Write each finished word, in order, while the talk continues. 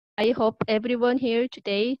I hope everyone here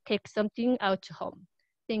today takes something out home.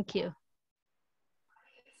 Thank you.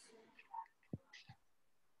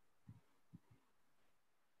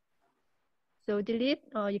 So Dilip,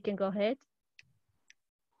 you can go ahead.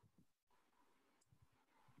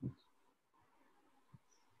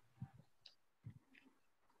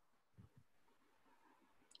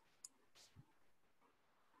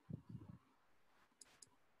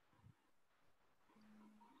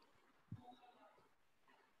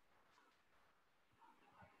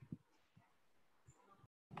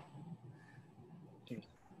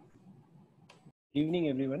 Evening,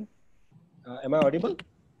 everyone. Am I audible?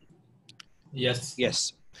 Yes.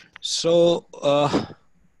 Yes. So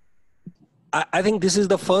I think this is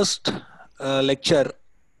the first lecture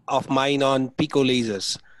of mine on pico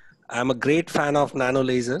lasers. I'm a great fan of nano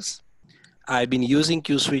lasers. I've been using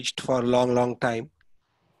Q-switched for a long, long time.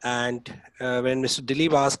 And when Mr.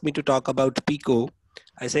 Dilip asked me to talk about pico,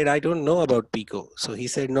 I said, I don't know about pico. So he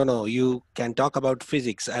said, no, you can talk about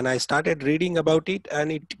physics. And I started reading about it,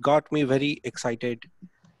 and it got me very excited.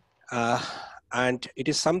 And it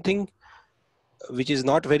is something which is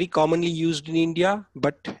not very commonly used in India,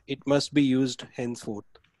 but it must be used henceforth.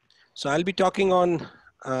 So I'll be talking on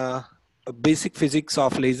basic physics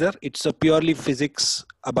of laser. It's a purely physics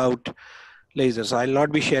about lasers. I'll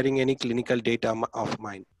not be sharing any clinical data of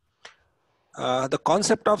mine. The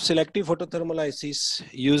concept of selective photothermolysis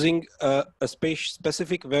using a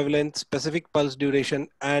specific wavelength, specific pulse duration,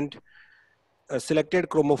 and a selected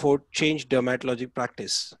chromophore changed dermatologic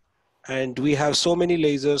practice. And we have so many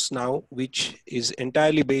lasers now, which is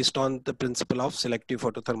entirely based on the principle of selective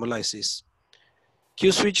photothermolysis.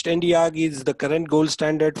 Q-switched Nd:YAG is the current gold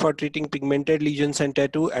standard for treating pigmented lesions and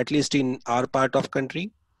tattoo, at least in our part of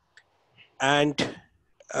country. And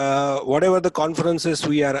whatever the conferences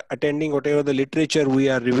we are attending, whatever the literature we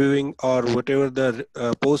are reviewing, or whatever the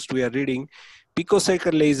post we are reading,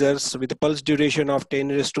 picosecond lasers with a pulse duration of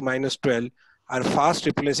 10⁻⁻12 are fast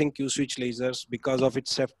replacing Q-switch lasers because of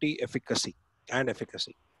its safety, efficacy.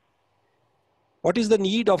 What is the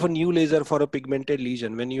need of a new laser for a pigmented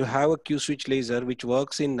lesion? When you have a Q-switch laser which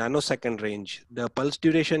works in nanosecond range, the pulse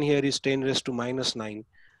duration here is 10⁻⁹.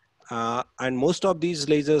 And most of these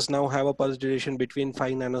lasers now have a pulse duration between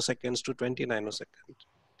 5 nanoseconds to 20 nanoseconds.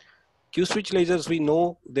 Q-switch lasers, we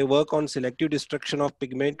know they work on selective destruction of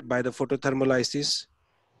pigment by the photothermolysis.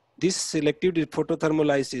 This selective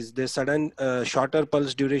photothermolysis, the sudden shorter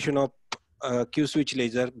pulse duration of Q-switch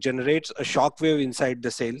laser generates a shock wave inside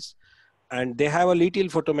the cells, and they have a little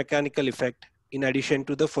photomechanical effect in addition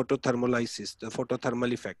to the photothermolysis, the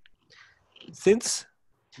photothermal effect. Since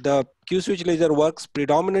the Q-switch laser works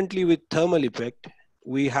predominantly with thermal effect,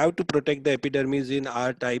 we have to protect the epidermis in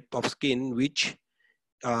our type of skin, which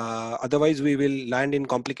otherwise we will land in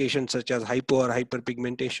complications such as hypo or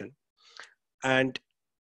hyperpigmentation. And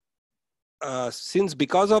since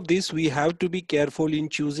because of this, we have to be careful in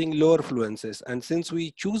choosing lower fluences. And since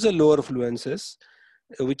we choose a lower fluences,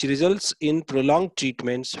 which results in prolonged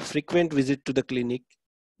treatments, frequent visit to the clinic,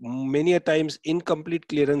 many a times incomplete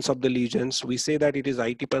clearance of the lesions. We say that it is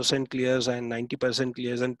 80% clears and 90%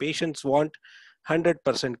 clears, and patients want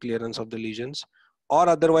 100% clearance of the lesions. Or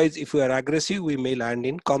otherwise, if we are aggressive, we may land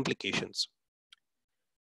in complications.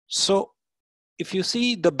 So if you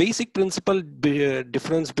see, the basic principle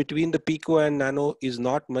difference between the pico and nano is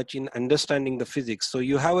not much in understanding the physics. So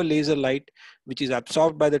you have a laser light which is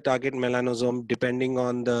absorbed by the target melanosome depending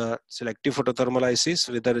on the selective photothermolysis,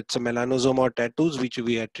 whether it's a melanosome or tattoos which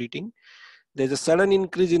we are treating. There's a sudden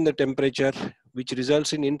increase in the temperature which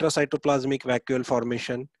results in intracytoplasmic vacuole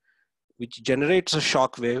formation, which generates a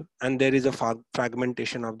shock wave, and there is a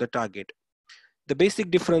fragmentation of the target. The basic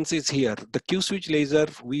difference is here. The Q-switch laser,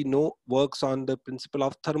 we know, works on the principle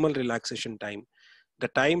of thermal relaxation time. The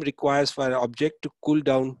time requires for an object to cool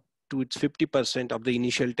down to its 50% of the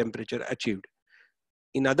initial temperature achieved.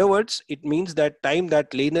 In other words, it means that time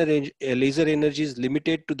that laser energy is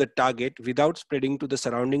limited to the target without spreading to the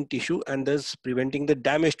surrounding tissue and thus preventing the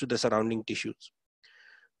damage to the surrounding tissues.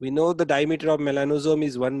 We know the diameter of melanosome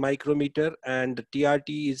is 1 micrometer and the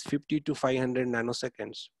TRT is 50 to 500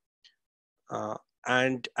 nanoseconds.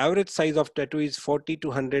 And average size of tattoo is 40 to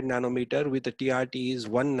 100 nanometer with the TRT is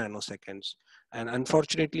 1 nanoseconds. And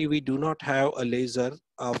unfortunately, we do not have a laser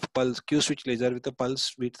of pulse, Q-switch laser with a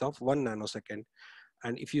pulse width of 1 nanosecond.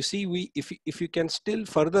 And if you see, if you can still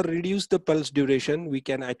further reduce the pulse duration, we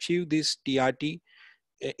can achieve this TRT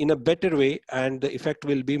in a better way and the effect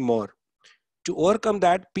will be more. To overcome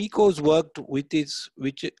that, PICO's worked with this,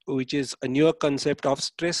 which is a newer concept of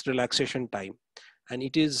stress relaxation time. And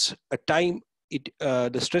it is a time,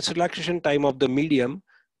 the stress relaxation time of the medium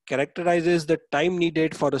characterizes the time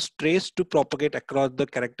needed for a trace to propagate across the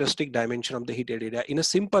characteristic dimension of the heated area. In a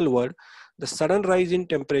simple word, the sudden rise in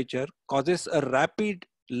temperature causes a rapid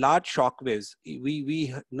large shock waves.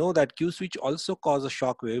 We know that Q switch also causes a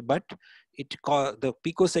shock wave, but the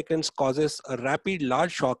picoseconds causes a rapid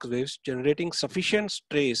large shock waves generating sufficient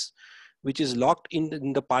trace which is locked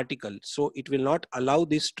in the particle. So it will not allow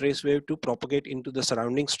this trace wave to propagate into the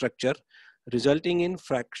surrounding structure, resulting in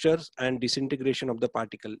fractures and disintegration of the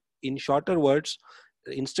particle. In shorter words,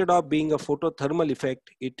 instead of being a photothermal effect,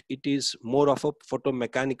 it is more of a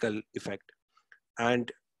photomechanical effect.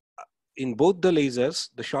 And in both the lasers,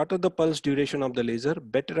 the shorter the pulse duration of the laser,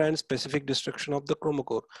 better and specific destruction of the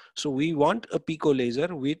chromocore. So we want a pico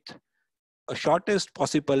laser with a shortest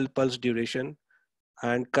possible pulse duration.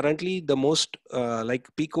 And currently the most like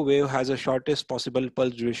pico wave has a shortest possible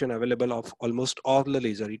pulse duration available of almost all the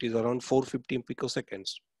laser. It is around 415 picoseconds.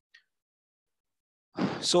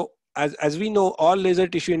 So as we know, all laser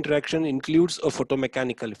tissue interaction includes a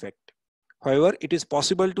photomechanical effect. However, it is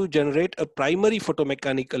possible to generate a primary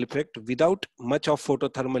photomechanical effect without much of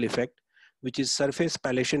photothermal effect, which is surface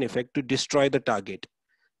spallation effect, to destroy the target.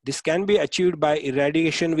 This can be achieved by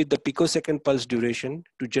irradiation with the picosecond pulse duration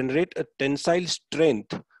to generate a tensile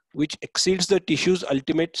strength which exceeds the tissue's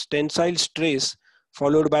ultimate tensile stress,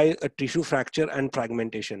 followed by a tissue fracture and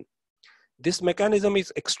fragmentation. This mechanism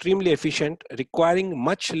is extremely efficient, requiring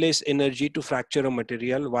much less energy to fracture a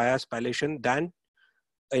material via spallation than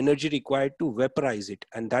energy required to vaporize it.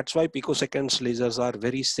 And that's why picoseconds lasers are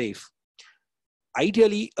very safe.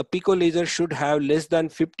 Ideally, a pico laser should have less than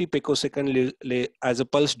 50 picosecond as a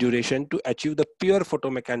pulse duration to achieve the pure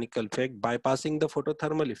photomechanical effect, bypassing the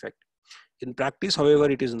photothermal effect. In practice, however,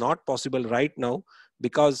 it is not possible right now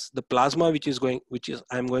because the plasma which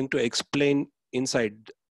I'm going to explain inside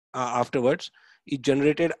afterwards, is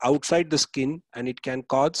generated outside the skin, and it can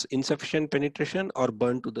cause insufficient penetration or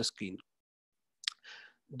burn to the skin.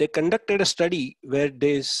 They conducted a study where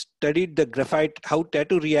they studied the graphite, how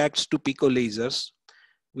tattoo reacts to pico lasers.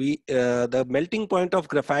 The melting point of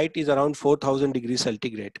graphite is around 4000 degrees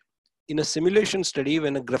centigrade. In a simulation study,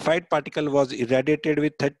 when a graphite particle was irradiated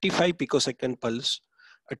with 35 picosecond pulse,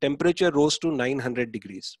 a temperature rose to 900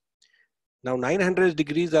 degrees. Now 900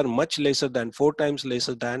 degrees are much lesser than 4 times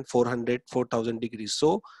lesser than 4000 degrees.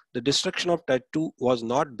 So the destruction of tattoo was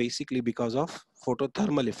not basically because of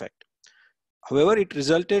photothermal effect. However, it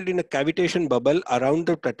resulted in a cavitation bubble around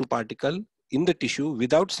the tattoo particle in the tissue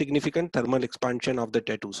without significant thermal expansion of the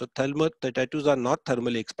tattoo. So the tattoos are not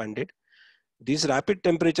thermally expanded. This rapid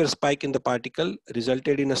temperature spike in the particle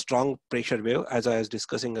resulted in a strong pressure wave, as I was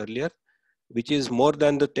discussing earlier, which is more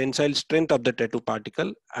than the tensile strength of the tattoo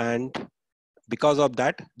particle. And because of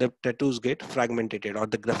that, the tattoos get fragmented, or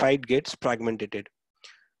the graphite gets fragmented.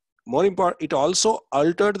 More important, it also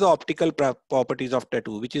altered the optical properties of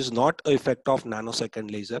tattoo, which is not an effect of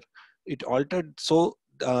nanosecond laser. It altered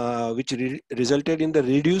which resulted in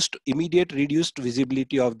the immediate reduced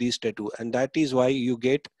visibility of these tattoo, and that is why you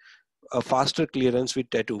get a faster clearance with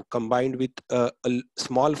tattoo combined with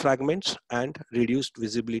small fragments and reduced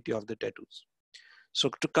visibility of the tattoos. So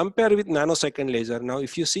to compare with nanosecond laser, now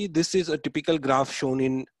if you see, this is a typical graph shown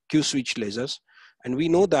in Q switch lasers. And we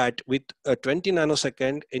know that with a 20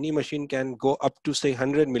 nanosecond, any machine can go up to say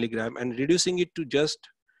 100 milligram, and reducing it to just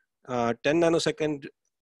 10 nanosecond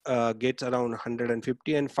gets around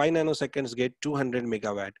 150, and 5 nanoseconds get 200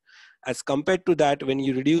 megawatt. As compared to that, when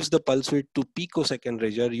you reduce the pulse width to picosecond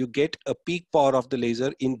laser, you get a peak power of the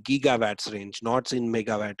laser in gigawatts range, not in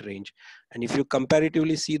megawatt range. And if you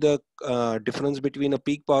comparatively see the difference between a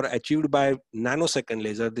peak power achieved by nanosecond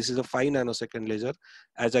laser, this is a 5 nanosecond laser,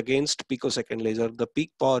 as against picosecond laser, the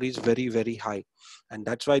peak power is very, very high. And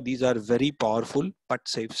that's why these are very powerful but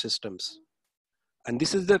safe systems. And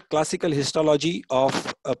this is the classical histology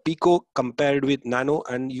of a pico compared with nano,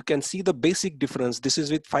 and you can see the basic difference. This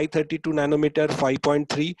is with 532 nanometer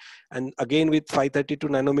 5.3, and again with 532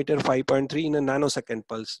 nanometer 5.3 in a nanosecond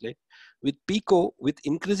pulse rate. With pico, with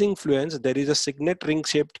increasing fluence, there is a signet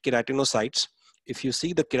ring-shaped keratinocytes. If you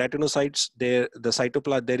see the keratinocytes, there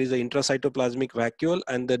is an intracytoplasmic vacuole,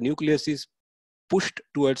 and the nucleus is pushed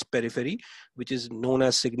towards periphery, which is known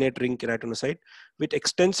as signet ring keratinocyte, with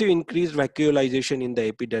extensive increased vacuolization in the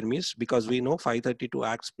epidermis, because we know 532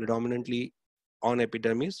 acts predominantly on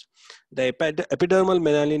epidermis. The epidermal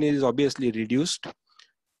myelin is obviously reduced,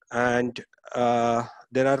 and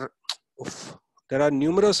there are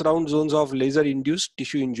numerous round zones of laser-induced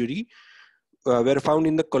tissue injury were found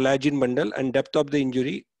in the collagen bundle, and depth of the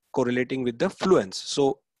injury correlating with the fluence.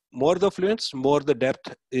 So more the fluence, more the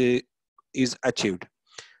depth is achieved.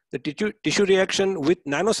 The tissue reaction with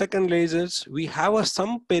nanosecond lasers, we have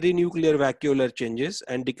some perinuclear vacuolar changes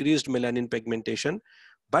and decreased melanin pigmentation,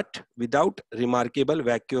 but without remarkable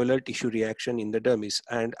vacuolar tissue reaction in the dermis.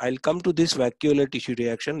 And I'll come to this vacuolar tissue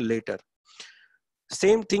reaction later.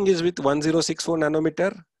 Same thing is with 1064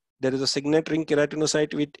 nanometer. There is a signet ring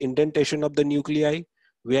keratinocyte with indentation of the nuclei,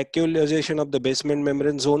 vacuolization of the basement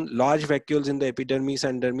membrane zone, large vacuoles in the epidermis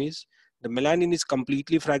and dermis. The melanin is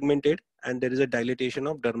completely fragmented and there is a dilatation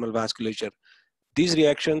of dermal vasculature. These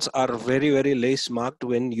reactions are very, very less marked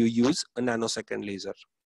when you use a nanosecond laser.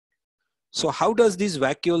 So how does these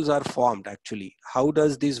vacuoles are formed actually? How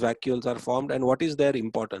does these vacuoles are formed and what is their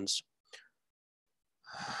importance?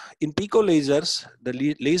 In pico lasers,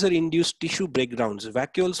 the laser induced tissue breakdowns.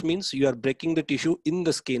 Vacuoles means you are breaking the tissue in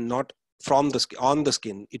the skin, not from the skin, on the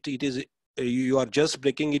skin. It is, you are just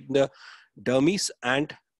breaking it in the dermis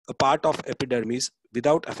and a part of epidermis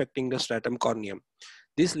without affecting the stratum corneum.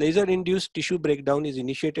 This laser induced tissue breakdown is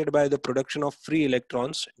initiated by the production of free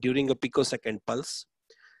electrons during a picosecond pulse.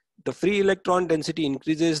 The free electron density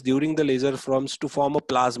increases during the laser forms to form a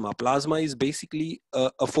plasma. Plasma is basically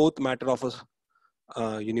a fourth matter of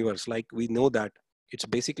a universe. Like we know that it's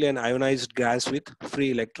basically an ionized gas with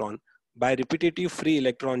free electron. By repetitive free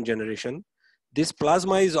electron generation, this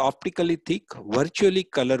plasma is optically thick, virtually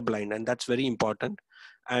colorblind, and that's very important,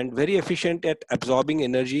 and very efficient at absorbing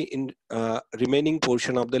energy in remaining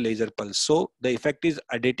portion of the laser pulse. So the effect is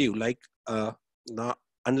additive, like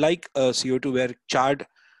unlike CO2 where charred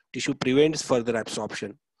tissue prevents further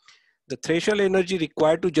absorption. The threshold energy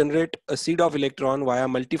required to generate a seed of electron via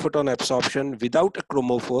multiphoton absorption without a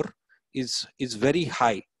chromophore is very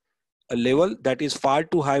high, a level that is far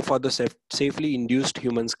too high for the safely induced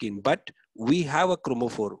human skin. But we have a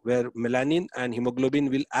chromophore where melanin and hemoglobin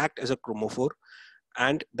will act as a chromophore,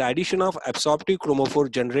 and the addition of absorptive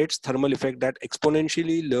chromophore generates thermal effect that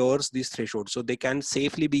exponentially lowers this threshold. So they can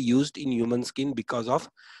safely be used in human skin because of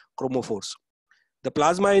chromophores. The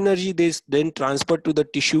plasma energy is then transferred to the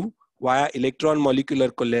tissue via electron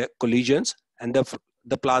molecular collisions, and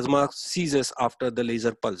the plasma ceases after the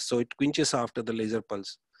laser pulse. So it quenches after the laser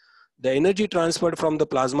pulse. The energy transferred from the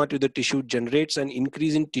plasma to the tissue generates an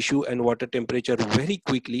increase in tissue and water temperature very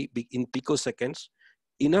quickly in picoseconds,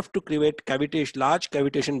 enough to create large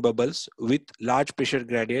cavitation bubbles with large pressure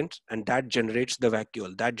gradients, and that generates the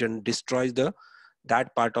vacuole. That destroys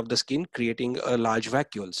that part of the skin, creating large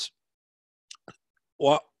vacuoles.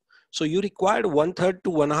 So you required 1/3 to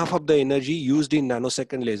 1/2 of the energy used in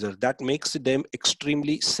nanosecond lasers. That makes them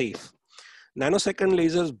extremely safe. Nanosecond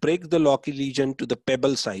lasers break the Loci lesion to the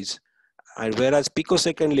pebble size, and whereas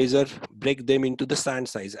picosecond laser break them into the sand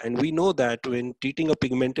size. And we know that when treating a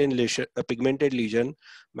pigmented lesion,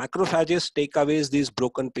 macrophages take away this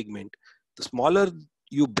broken pigment. The smaller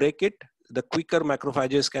you break it, the quicker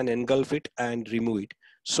macrophages can engulf it and remove it.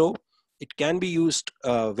 So it can be used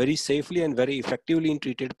very safely and very effectively in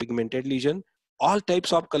treated pigmented lesion. All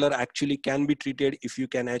types of color actually can be treated if you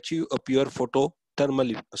can achieve a pure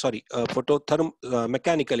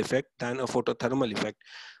mechanical effect than a photothermal effect.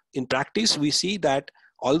 In practice, we see that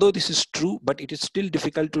although this is true, but it is still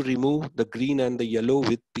difficult to remove the green and the yellow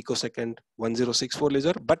with picosecond 1064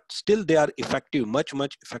 laser, but still they are effective, much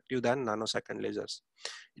effective than nanosecond lasers.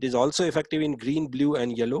 It is also effective in green, blue,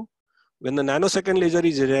 and yellow. When the nanosecond laser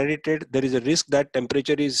is irradiated, there is a risk that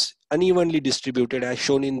temperature is unevenly distributed as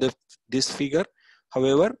shown in this figure.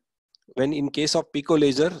 However, when in case of pico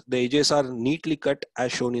laser, the edges are neatly cut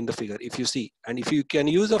as shown in the figure, if you see. And if you can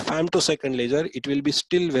use a femtosecond laser, it will be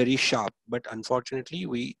still very sharp, but unfortunately,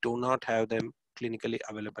 we do not have them clinically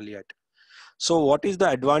available yet. So what is the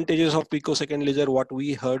advantages of picosecond laser, what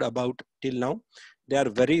we heard about till now? They are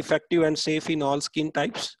very effective and safe in all skin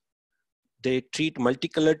types. They treat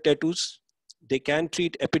multicolored tattoos. They can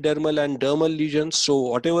treat epidermal and dermal lesions. So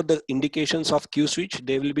whatever the indications of Q-switch,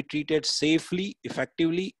 they will be treated safely,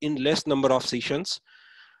 effectively in less number of sessions.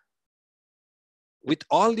 With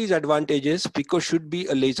all these advantages, Pico should be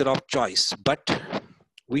a laser of choice, but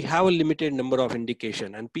we have a limited number of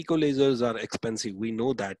indication, and Pico lasers are expensive. We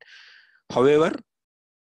know that. However,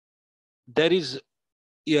 there is,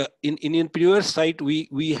 in previous site,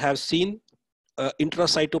 we have seen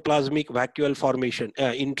intracytoplasmic vacuole formation,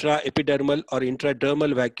 intraepidermal or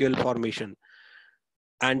intradermal vacuole formation.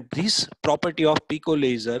 And this property of pico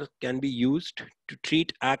laser can be used to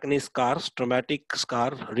treat acne scars, traumatic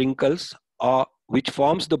scar, wrinkles, which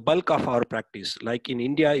forms the bulk of our practice. Like in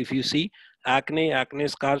India, if you see acne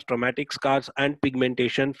scars, traumatic scars, and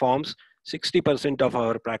pigmentation forms 60% of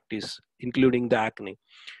our practice, including the acne.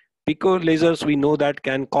 Pico lasers, we know that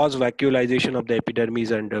can cause vacuolization of the epidermis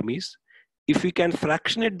and dermis. If we can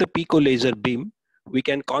fractionate the pico laser beam, we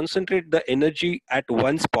can concentrate the energy at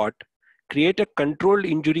one spot, create a controlled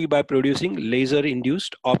injury by producing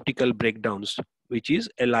laser-induced optical breakdowns, which is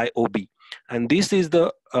LIOB. And this is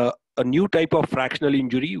a new type of fractional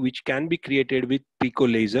injury which can be created with pico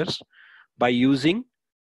lasers by using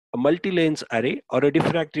a multi-lens array or a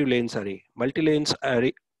diffractive lens array. Multi-lens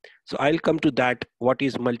array. So I'll come to that. What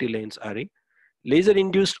is multi-lens array?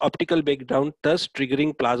 Laser-induced optical breakdown, thus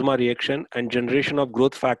triggering plasma reaction and generation of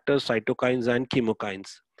growth factors, cytokines, and chemokines.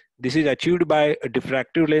 This is achieved by a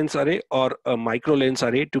diffractive lens array or a micro lens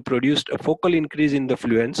array to produce a focal increase in the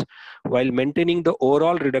fluence while maintaining the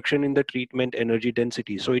overall reduction in the treatment energy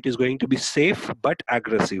density. So it is going to be safe but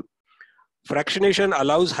aggressive. Fractionation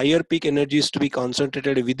allows higher peak energies to be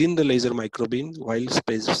concentrated within the laser microbeam while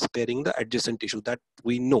sparing the adjacent tissue, that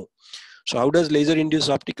we know. So how does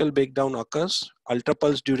laser-induced optical breakdown occurs?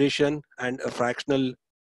 Ultra-pulse duration and a fractional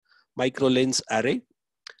micro-lens array,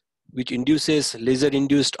 which induces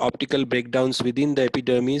laser-induced optical breakdowns within the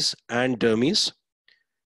epidermis and dermis.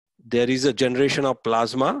 There is a generation of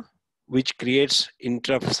plasma, which creates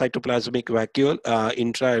intracytoplasmic vacuole,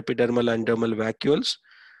 intraepidermal and dermal vacuoles.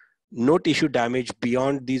 No tissue damage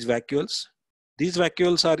beyond these vacuoles. These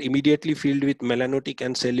vacuoles are immediately filled with melanotic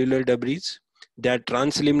and cellular debris. They are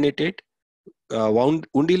transeliminated. Wound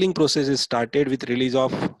healing process is started with release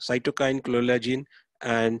of cytokine, collagen,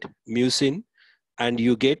 and mucin, and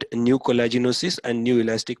you get new collagenoses and new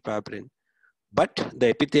elastic fibrin. But the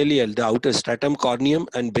epithelial, the outer stratum corneum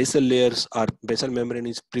and basal layers are basal membrane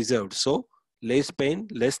is preserved. So less pain,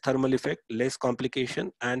 less thermal effect, less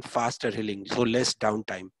complication, and faster healing. So less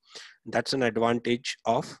downtime. That's an advantage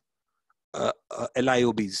of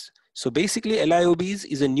LIOBs. So basically LIOBs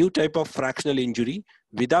is a new type of fractional injury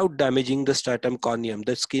without damaging the stratum corneum,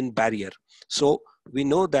 the skin barrier. So we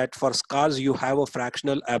know that for scars, you have a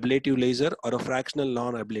fractional ablative laser or a fractional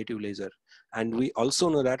non-ablative laser. And we also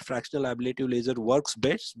know that fractional ablative laser works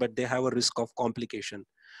best, but they have a risk of complication.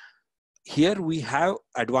 Here we have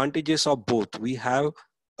advantages of both. We have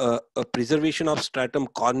a preservation of stratum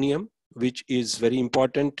corneum, which is very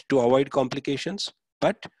important to avoid complications,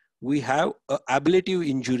 but we have an ablative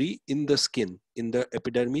injury in the skin, in the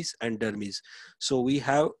epidermis and dermis. So we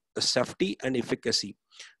have a safety and efficacy.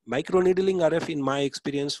 Microneedling RF, in my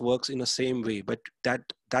experience, works in the same way, but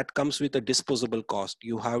that comes with a disposable cost.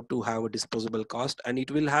 You have to have a disposable cost, and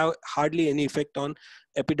it will have hardly any effect on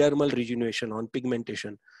epidermal regeneration, on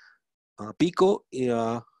pigmentation. Pico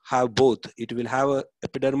have both. It will have a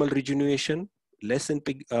epidermal regeneration, less in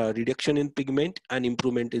reduction in pigment, and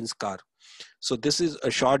improvement in scar. So this is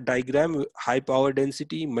a short diagram: high power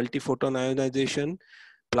density, multiphoton ionization,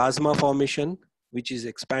 plasma formation, which is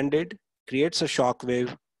expanded, creates a shock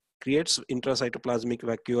wave, creates intracytoplasmic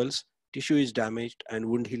vacuoles, tissue is damaged, and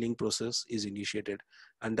wound healing process is initiated.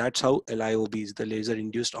 And that's how LIOBs, the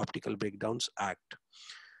laser-induced optical breakdowns, act,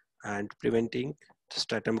 and preventing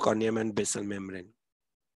stratum corneum and basal membrane.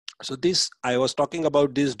 So this, I was talking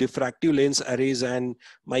about these diffractive lens arrays and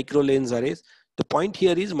micro lens arrays. The point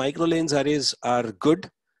here is micro lens arrays are good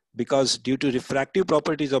because due to refractive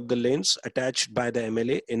properties of the lens attached by the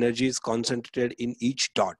MLA, energy is concentrated in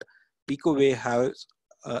each dot. Pico wave has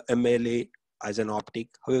MLA as an optic.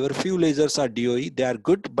 However, few lasers are DOE. They are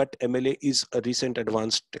good, but MLA is a recent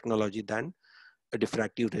advanced technology than a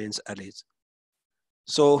diffractive lens arrays.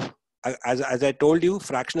 So as I told you,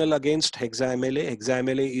 fractional against hexa-MLA.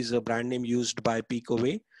 Hexa-MLA is a brand name used by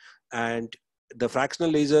Picoway, and the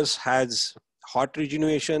fractional lasers has hot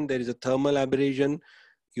regeneration. There is a thermal aberration.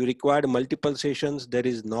 You require multiple sessions. There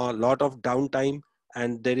is no lot of downtime,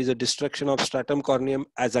 and there is a destruction of stratum corneum.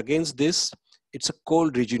 As against this, it's a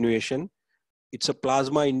cold regeneration. It's a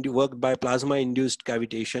plasma worked by plasma induced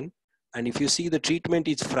cavitation. And if you see, the treatment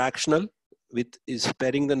is fractional, is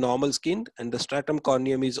sparing the normal skin, and the stratum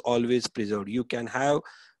corneum is always preserved. You can have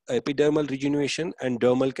epidermal regeneration and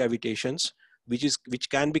dermal cavitations, which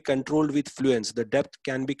can be controlled with fluence. The depth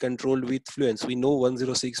can be controlled with fluence. We know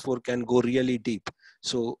 1064 can go really deep.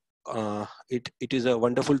 So it is a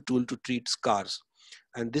wonderful tool to treat scars.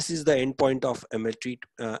 And this is the endpoint of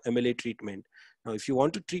MLA treatment. Now, if you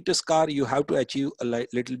want to treat a scar, you have to achieve a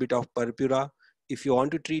little bit of purpura. If you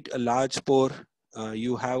want to treat a large spore,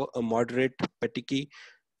 you have a moderate petechiae.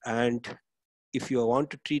 And if you want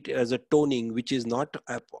to treat it as a toning, which is not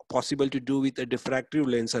possible to do with a diffractive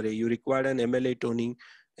lens array, you require an MLA toning,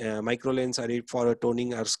 micro lens array for a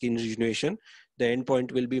toning or skin regeneration. The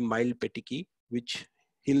endpoint will be mild petechiae, which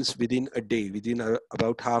heals within a day, within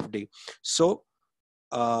about half day. So,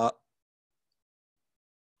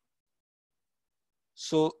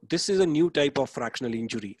 so this is a new type of fractional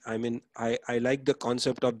injury. I mean, I like the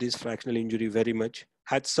concept of this fractional injury very much.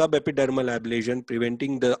 had subepidermal ablation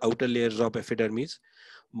preventing the outer layers of epidermis,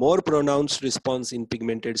 more pronounced response in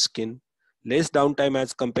pigmented skin, less downtime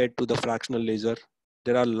as compared to the fractional laser.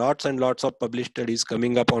 There are lots and lots of published studies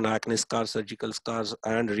coming up on acne scars, surgical scars,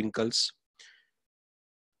 and wrinkles.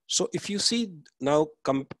 So if you see now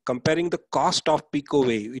comparing the cost of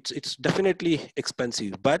PicoWave, it's definitely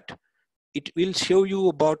expensive, but it will show you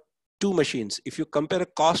about two machines. If you compare a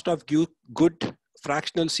cost of good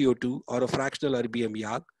fractional CO2 or a fractional RBM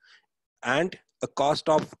YAG and a cost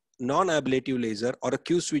of non-ablative laser or a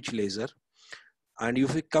Q-switch laser, and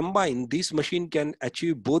if you combine, this machine can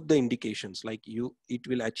achieve both the indications. Like it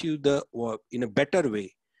will achieve the in a better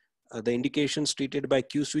way the indications treated by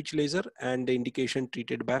Q-switch laser and the indication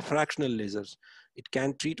treated by fractional lasers. It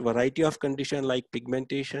can treat variety of conditions like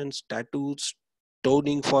pigmentations, tattoos,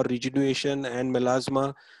 toning for rejuvenation and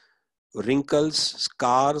melasma, wrinkles,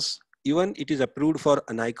 scars. Even it is approved for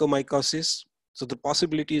onychomycosis. So the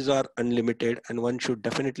possibilities are unlimited, and one should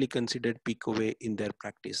definitely consider PicoWave in their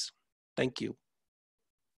practice. Thank you.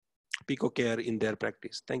 PicoCare in their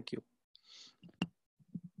practice. Thank you.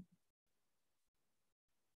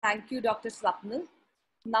 Thank you, Dr. Swapnil.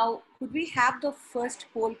 Now, could we have the first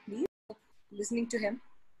poll, please? Listening to him.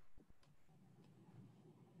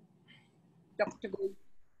 Dr. Gold.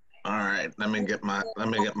 All right, let me get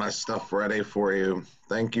my stuff ready for you.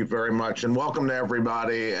 Thank you very much, and welcome to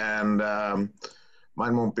everybody. And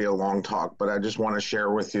mine won't be a long talk, but I just want to share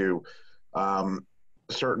with you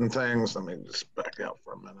certain things. Let me just back out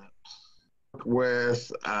for a minute.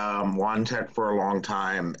 With Wontech for a long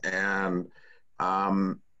time, and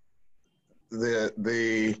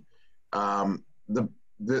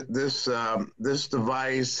this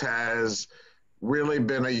device has really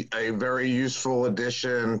been a very useful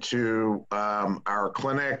addition to our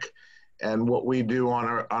clinic and what we do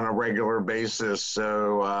on a regular basis.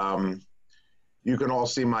 So you can all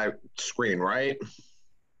see my screen, right?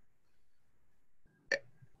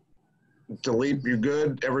 Delete, you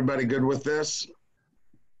good? Everybody good with this?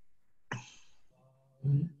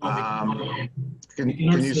 Can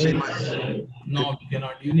you see my? No, we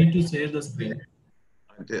cannot. You need to share the screen.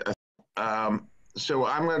 So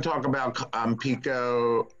I'm going to talk about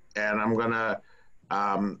Pico, and I'm going to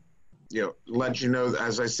let you know,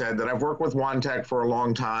 as I said, that I've worked with Wontech for a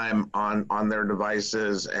long time on their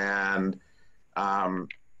devices, and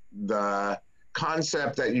the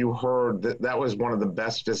concept that you heard, that was one of the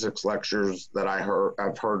best physics lectures that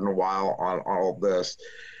I've heard in a while on all of this.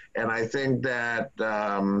 And I think that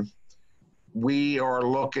we are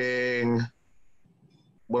looking,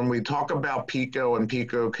 when we talk about Pico and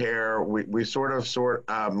PICOCARE, we sort of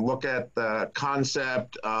look at the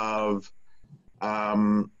concept of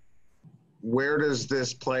where does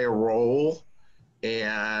this play a role,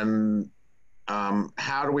 and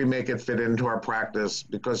how do we make it fit into our practice?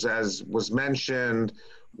 Because as was mentioned,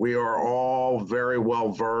 we are all very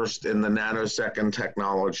well versed in the nanosecond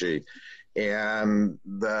technology, and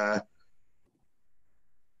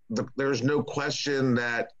there's no question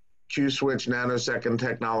that Q-switch nanosecond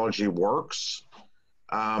technology works.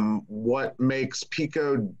 What makes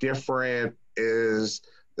Pico different is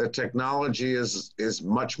the technology is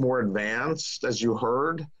much more advanced, as you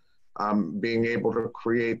heard, being able to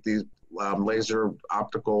create these laser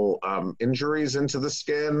optical injuries into the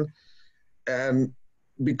skin. And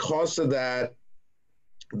because of that,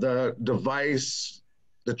 the device,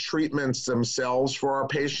 the treatments themselves for our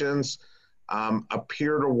patients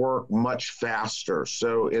appear to work much faster.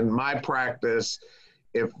 So in my practice,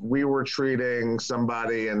 if we were treating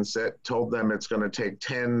somebody and told them it's going to take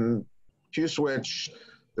 10 Q-switch,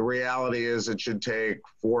 the reality is it should take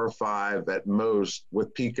 4 or 5 at most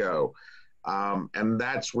with Pico. And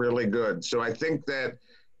that's really good. So I think that,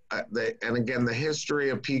 and again, the history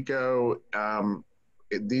of Pico,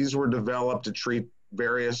 these were developed to treat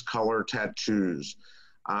various color tattoos.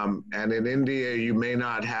 And in India, you may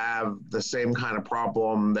not have the same kind of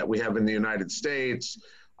problem that we have in the United States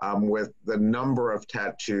with the number of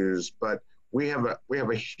tattoos, but we have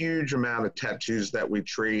a huge amount of tattoos that we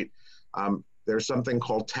treat. There's something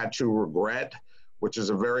called tattoo regret, which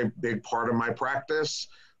is a very big part of my practice,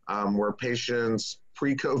 where patients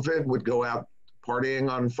pre-COVID would go out partying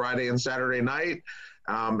on Friday and Saturday night,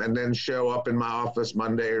 and then show up in my office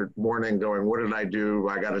Monday morning going, what did I do?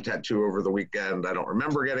 I got a tattoo over the weekend. I don't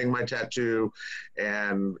remember getting my tattoo,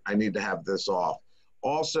 and I need to have this off.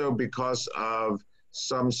 Also, because of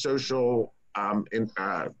some social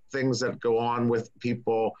things that go on with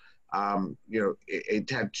people, a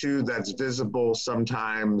tattoo that's visible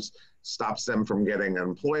sometimes stops them from getting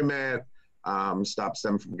employment. stops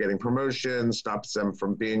them from getting promotions, stops them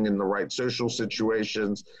from being in the right social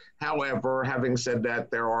situations. However, having said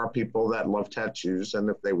that, there are people that love tattoos, and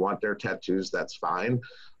if they want their tattoos, that's fine.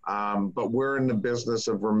 But we're in the business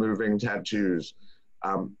of removing tattoos.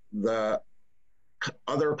 The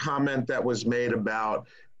other comment that was made about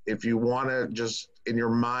if you want to just in your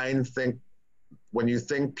mind think, when you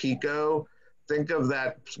think Pico, think of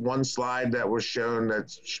that one slide that was shown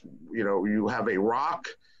that's, you have a rock,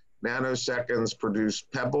 nanoseconds produce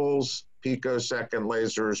pebbles, picosecond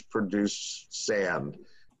lasers produce sand.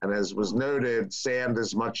 And as was noted, sand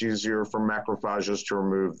is much easier for macrophages to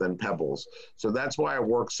remove than pebbles. So that's why it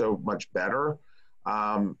works so much better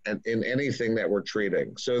and in anything that we're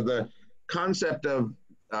treating. So the concept of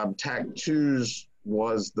tattoos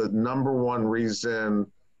was the #1 reason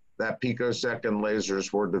that picosecond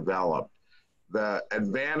lasers were developed. The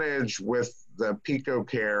advantage with the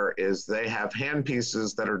PICOCARE is they have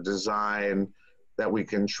handpieces that are designed that we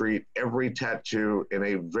can treat every tattoo in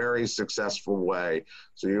a very successful way.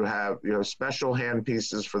 So you have special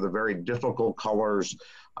handpieces for the very difficult colors,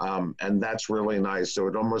 and that's really nice. So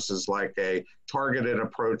it almost is like a targeted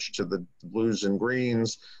approach to the blues and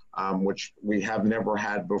greens, which we have never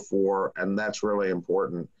had before, and that's really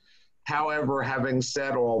important. However, having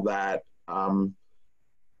said all that,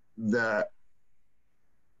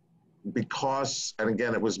 because, and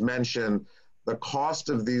again, it was mentioned, the cost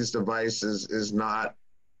of these devices is not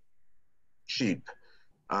cheap.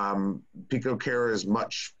 PICOCARE is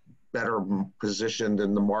much better positioned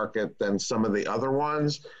in the market than some of the other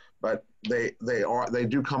ones, but they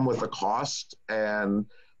do come with a cost, and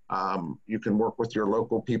you can work with your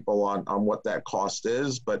local people on what that cost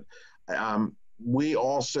is. But we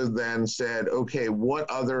also then said, okay, what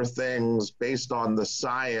other things based on the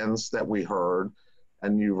science that we heard,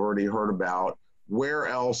 and you've already heard about, where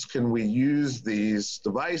else can we use these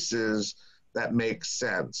devices that make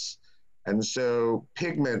sense? And so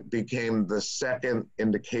pigment became the second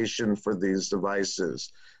indication for these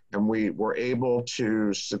devices. And we were able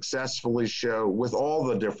to successfully show with all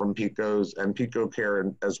the different Picos and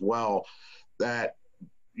PICOCARE as well, that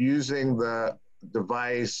using the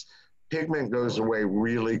device, pigment goes away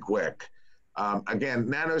really quick. Again,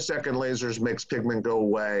 nanosecond lasers makes pigment go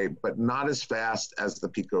away, but not as fast as the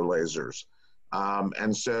Pico lasers.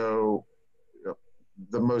 And so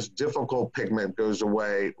the most difficult pigment goes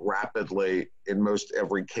away rapidly in most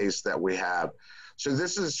every case that we have. So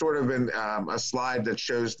this is sort of a slide that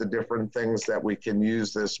shows the different things that we can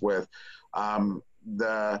use this with,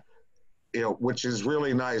 which is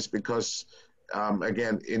really nice because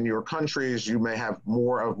again, in your countries, you may have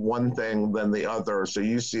more of one thing than the other. So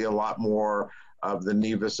you see a lot more of the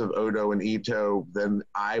nevus of Odo and Ito than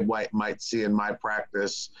I might see in my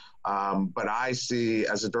practice. But I see,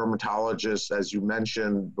 as a dermatologist, as you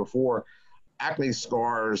mentioned before, acne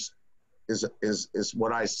scars is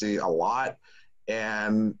what I see a lot.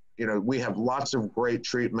 And, we have lots of great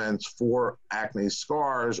treatments for acne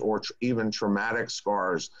scars or even traumatic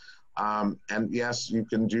scars. And yes, you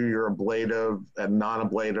can do your ablative and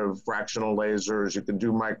non-ablative fractional lasers. You can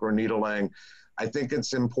do microneedling. I think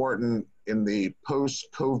it's important in the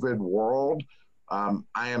post-COVID world.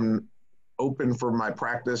 I am open for my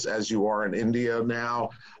practice as you are in India now.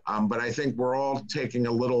 But I think we're all taking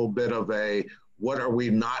a little bit of what are we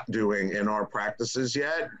not doing in our practices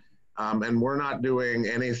yet? And we're not doing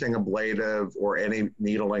anything ablative or any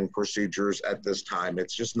needling procedures at this time.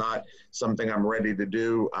 It's just not something I'm ready to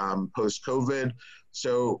do post-COVID.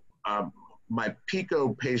 So my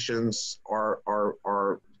Pico patients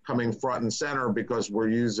are coming front and center because we're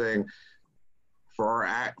using, for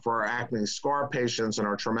our acne scar patients and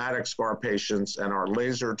our traumatic scar patients and our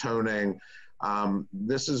laser toning,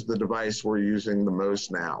 this is the device we're using the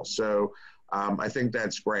most now. So I think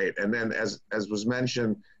that's great. And then as was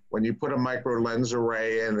mentioned, when you put a micro lens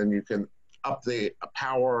array in, and you can up the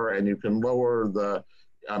power and you can lower the,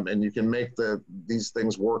 and you can make these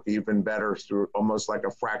things work even better through almost like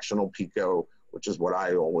a fractional Pico, which is what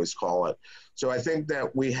I always call it. So I think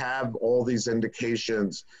that we have all these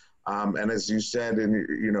indications. And as you said,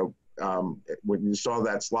 when you saw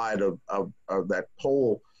that slide of that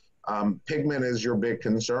poll, pigment is your big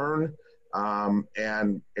concern.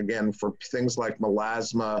 And again, for things like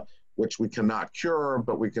melasma, which we cannot cure,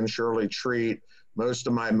 but we can surely treat. Most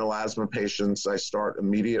of my melasma patients, I start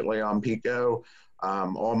immediately on Pico.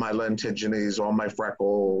 All my lentigines, all my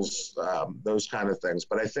freckles, those kind of things.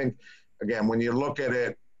 But I think, again, when you look at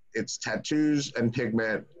it, it's tattoos and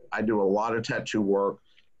pigment. I do a lot of tattoo work,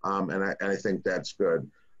 and I think that's good.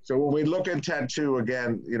 So when we look at tattoo,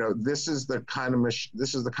 again, this is the kind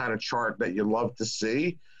of chart that you love to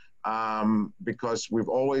see. because we've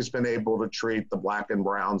always been able to treat the black and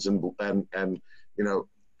browns and you know,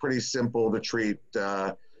 pretty simple to treat,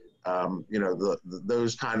 you know,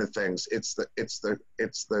 those kind of things. It's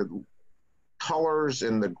the colors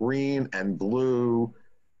in the green and blue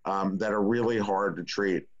that are really hard to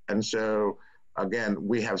treat. And so, again,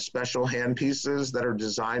 we have special hand pieces that are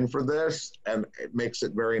designed for this, and it makes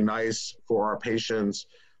it very nice for our patients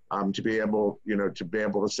to be able, you know, to be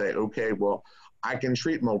able to say, okay, well, I can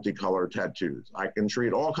treat multicolored tattoos. I can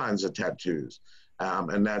treat all kinds of tattoos,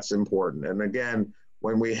 and that's important. And again,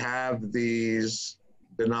 when we have these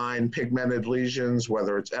benign pigmented lesions,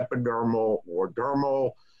 whether it's epidermal or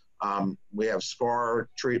dermal, we have scar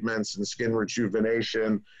treatments and skin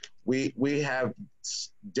rejuvenation. We have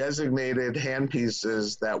designated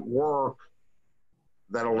handpieces that work,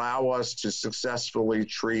 that allow us to successfully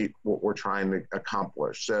treat what we're trying to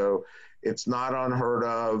accomplish. So it's not unheard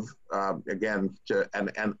of, again,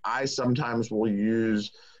 and I sometimes will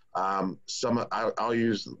use I'll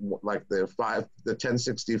use like the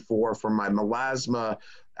 1064 for my melasma,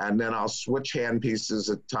 and then I'll switch hand pieces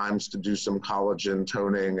at times to do some collagen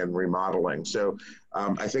toning and remodeling. So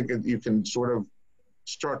I think you can sort of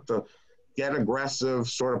start to get aggressive,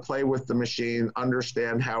 sort of play with the machine,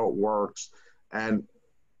 understand how it works. And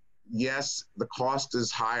yes, the cost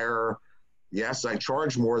is higher. Yes, I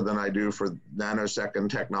charge more than I do for nanosecond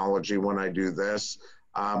technology when I do this,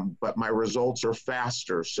 but my results are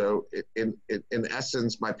faster. So in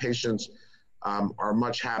essence, my patients are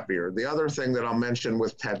much happier. The other thing that I'll mention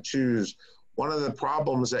with tattoos, one of the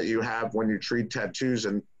problems that you have when you treat tattoos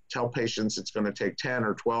and tell patients it's going to take 10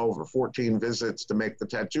 or 12 or 14 visits to make the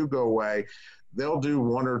tattoo go away, they'll do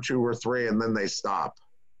 1 or 2 or 3 and then they stop.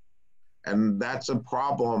 And that's a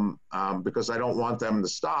problem because I don't want them to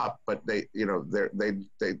stop, but they, you know,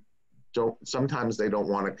 they don't, sometimes they don't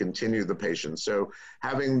want to continue the patient. So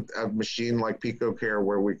having a machine like PICOCARE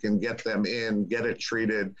where we can get them in, get it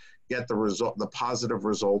treated, get the positive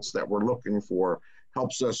results that we're looking for,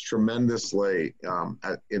 helps us tremendously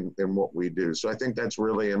in what we do. So I think that's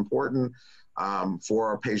really important for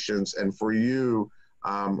our patients and for you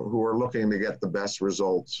who are looking to get the best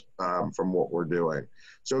results from what we're doing.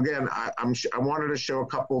 So again, I wanted to show a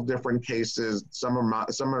couple of different cases. Some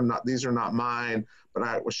are not. These are not mine, but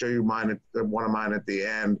I will show you one of mine at the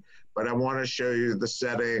end. But I want to show you the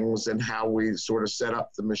settings and how we sort of set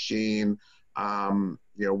up the machine.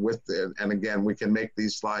 You know, and again, we can make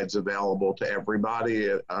these slides available to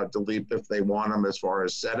everybody, delete if they want them as far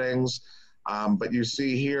as settings. But you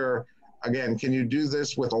see here, again, can you do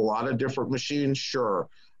this with a lot of different machines? Sure.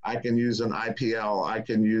 I can use an IPL, I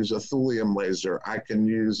can use a thulium laser, I can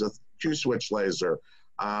use a Q-switch laser.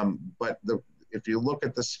 But if you look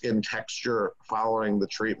at the skin texture following the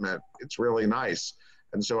treatment, it's really nice.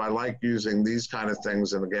 And so I like using these kind of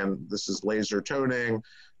things. And again, this is laser toning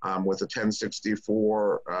with a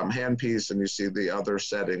 1064 handpiece, and you see the other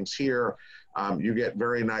settings here. You get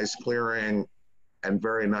very nice clearing and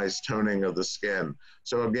very nice toning of the skin.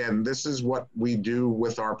 So again, this is what we do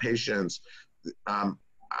with our patients.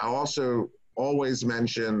 I also always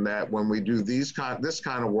mention that when we do this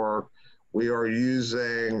kind of work, we are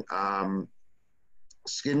using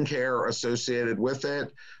skincare associated with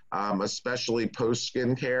it, especially post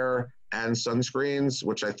skincare and sunscreens,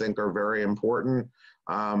 which I think are very important.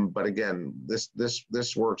 But again,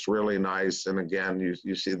 this works really nice. And again,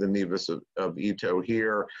 you see the nevus of Ito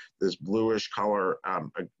here, this bluish color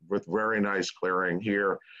with very nice clearing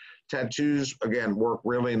here. Tattoos, again, work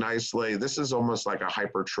really nicely. This is almost like a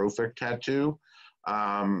hypertrophic tattoo.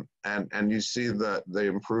 And you see the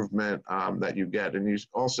improvement that you get. And you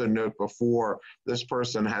also note before, this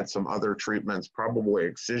person had some other treatments, probably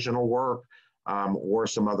excisional work or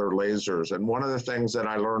some other lasers. And one of the things that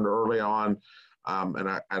I learned early on, and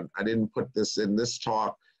I didn't put this in this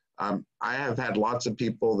talk, I have had lots of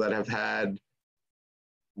people that have had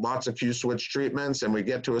lots of Q-switch treatments, and we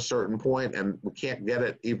get to a certain point and we can't get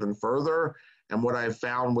it even further. And what I've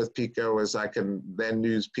found with Pico is I can then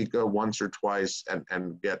use Pico once or twice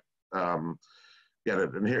and get it.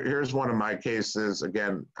 And here's one of my cases.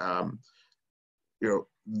 Again, you know,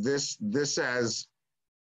 this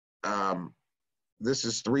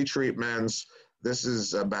is 3 treatments. This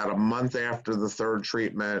is about a month after the 3rd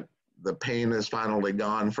treatment. The pain is finally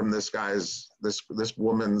gone from this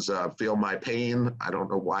woman's Feel My Pain. I don't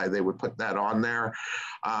know why they would put that on there.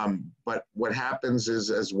 But what happens is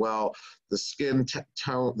as well, the skin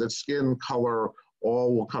tone, the skin color,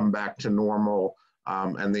 all will come back to normal.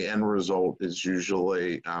 And the end result is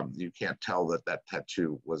usually, you can't tell that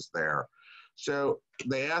tattoo was there. So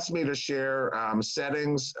they asked me to share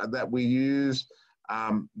settings that we use.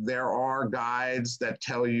 There are guides that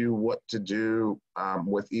tell you what to do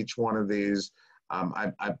with each one of these.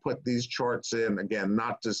 I put these charts in, again,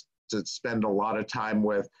 not just to spend a lot of time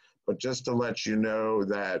with, but just to let you know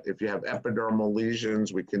that if you have epidermal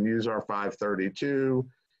lesions, we can use our 532.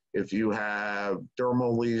 If you have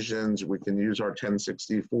dermal lesions, we can use our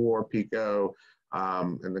 1064 pico.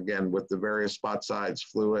 And again, with the various spot size,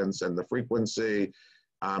 fluence, and the frequency.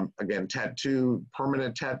 Again,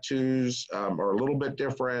 permanent tattoos are a little bit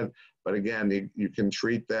different, but again, you can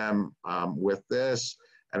treat them with this.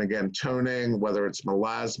 And again, toning, whether it's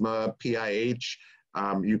melasma, PIH,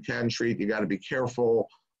 you can treat, you gotta be careful.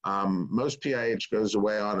 Most PIH goes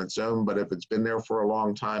away on its own, but if it's been there for a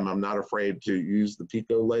long time, I'm not afraid to use the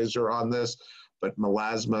pico laser on this, but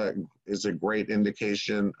melasma is a great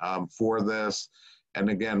indication for this. And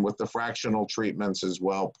again, with the fractional treatments as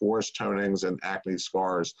well, pores tonings and acne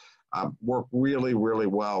scars work really, really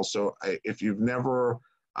well. So if you've never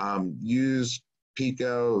used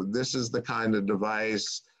Pico, this is the kind of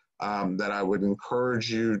device that I would encourage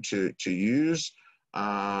you to use.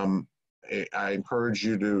 I encourage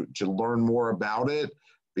you to learn more about it,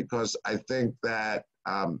 because I think that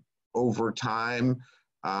over time,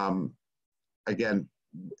 again,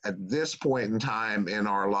 at this point in time in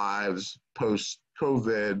our lives,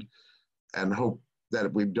 post-COVID, and hope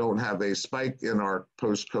that we don't have a spike in our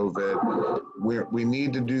post-COVID, we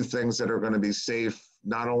need to do things that are going to be safe,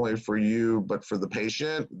 not only for you, but for the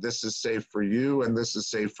patient. This is safe for you, and this is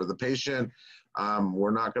safe for the patient.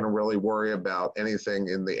 We're not going to really worry about anything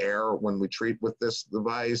in the air when we treat with this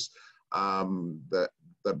device. The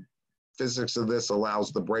physics of this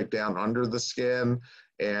allows the breakdown under the skin.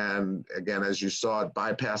 And again, as you saw, it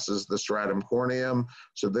bypasses the stratum corneum.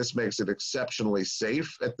 So this makes it exceptionally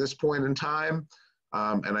safe at this point in time.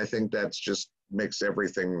 And I think that's just makes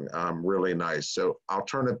everything really nice. So I'll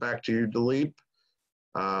turn it back to you, Dilip.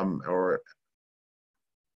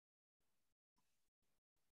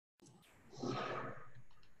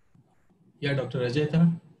 Yeah, Dr.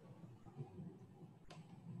 Rajetha.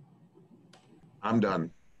 I'm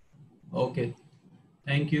done. Okay.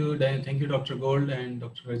 Thank you, Dr. Gold and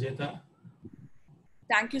Dr. Rajetha.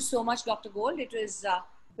 Thank you so much, Dr. Gold. It was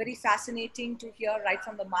very fascinating to hear right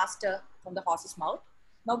from the master, from the horse's mouth.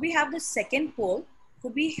 Now we have the second poll.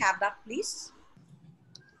 Could we have that, please,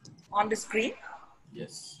 on the screen?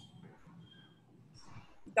 Yes.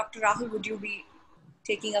 Dr. Rahul, would you be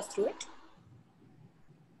taking us through it?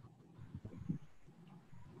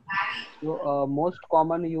 So, most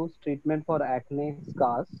common use treatment for acne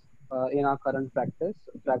scars in our current practice: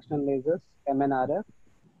 fractional lasers, MNRF,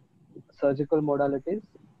 surgical modalities,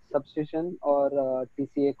 substitution, or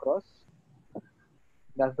TCA cross.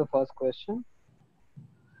 That's the first question.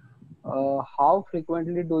 How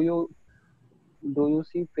frequently do you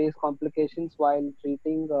see face complications while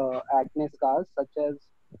treating acne scars, such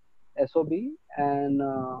as SOB, and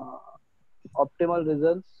optimal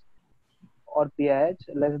results or PIH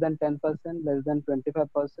less than 10%, less than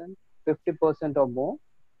 25%, 50% or more?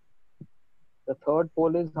 The third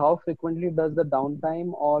poll is, how frequently does the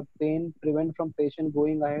downtime or pain prevent from patient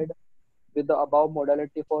going ahead with the above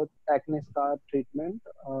modality for acne scar treatment?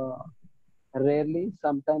 Rarely,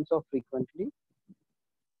 sometimes, or frequently.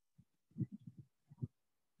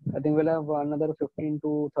 I think we'll have another 15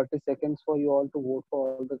 to 30 seconds for you all to vote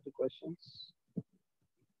for all the three questions.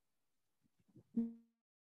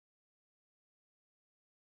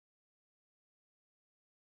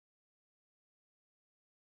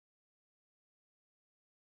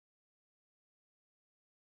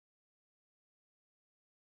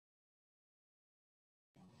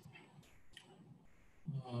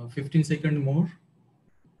 Uh, 15 seconds more.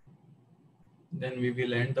 Then we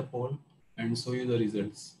will end the poll and show you the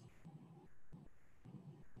results.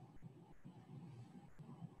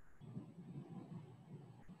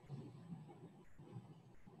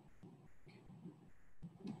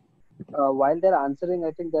 While they're answering,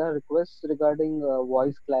 I think there are requests regarding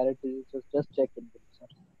voice clarity. So just check it, sir.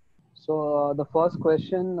 So the first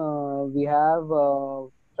question, we have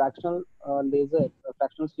fractional laser,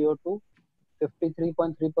 fractional CO2,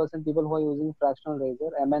 53.3% people who are using fractional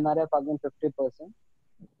laser. MNRF again 50%.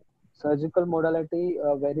 Surgical modality,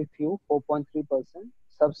 very few, 4.3%.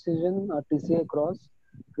 Subcision, TCA cross,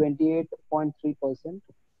 28.3%.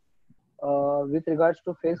 With regards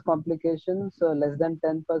to face complications, less than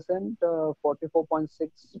 10%,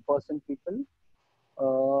 44.6% people.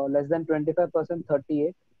 Less than 25%,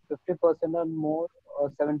 38. 50% or more,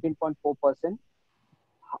 17.4%.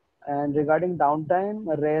 And regarding downtime,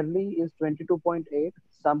 rarely is 22.8.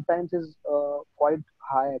 Sometimes is quite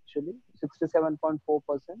high actually,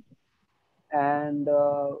 67.4%. And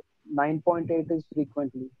 9.8 is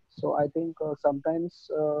frequently. So I think sometimes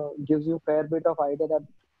gives you fair bit of idea that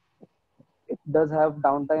it does have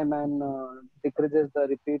downtime and decreases the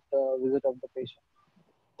repeat visit of the patient.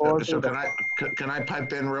 Over to So you, can doctor. I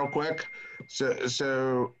pipe in real quick?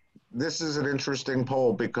 So this is an interesting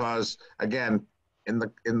poll because again, in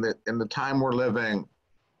the time we're living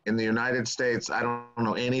in the United States, I don't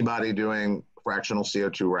know anybody doing fractional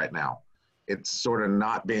CO2 right now. It's sort of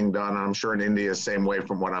not being done. I'm sure in India, same way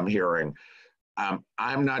from what I'm hearing.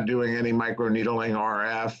 I'm not doing any microneedling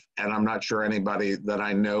RF, and I'm not sure anybody that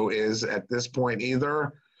I know is at this point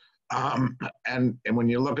either. And when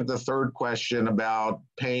you look at the third question about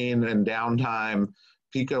pain and downtime,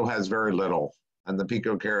 Pico has very little, and the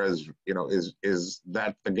PICOCARE is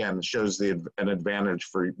that again shows an advantage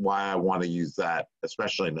for why I want to use that,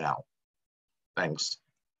 especially now. Thanks.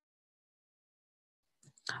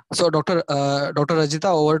 So Dr. Rajetha,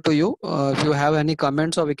 over to you. If you have any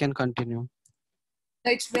comments, or we can continue.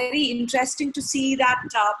 It's very interesting to see that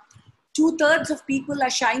 2/3 of people are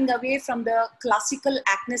shying away from the classical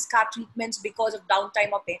acne scar treatments because of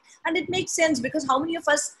downtime or pain. And it makes sense because how many of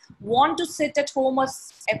us want to sit at home or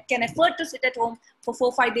can afford to sit at home for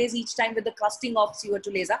 4-5 days each time with the crusting of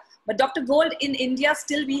CO2 laser? But Dr. Gold, in India,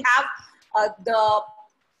 still we have the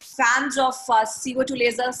fans of CO2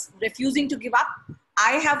 lasers refusing to give up.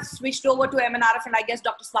 I have switched over to MNRF, and I guess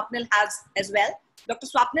Dr. Swapnil has as well. Dr.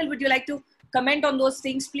 Swapnil, would you like to comment on those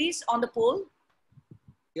things, please, on the poll?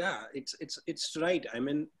 Yeah, it's right. I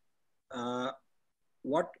mean,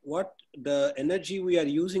 what the energy we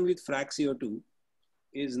are using with frac CO2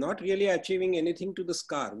 is not really achieving anything to the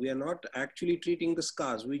scar. We are not actually treating the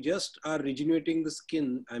scars. We just are regenerating the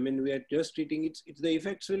skin. I mean, we are just treating it. The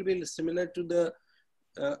effects will be similar to the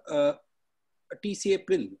a TCA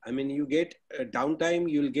pill. I mean, you get a downtime,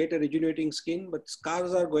 you'll get a regenerating skin, but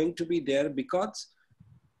scars are going to be there because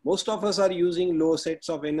most of us are using low sets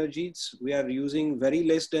of energies. We are using very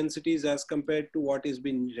less densities as compared to what is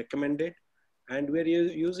being recommended, and we're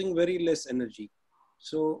using very less energy.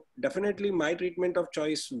 So definitely my treatment of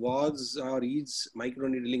choice was or is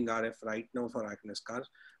microneedling RF right now for acne scars.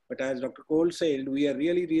 But as Dr. Cole said, we are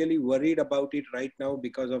really, really worried about it right now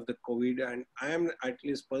because of the COVID. And I am at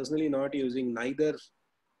least personally not using neither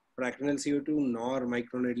fractional CO2 nor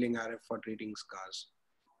microneedling RF for treating scars.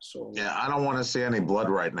 So yeah, I don't want to see any blood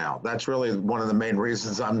right now. That's really one of the main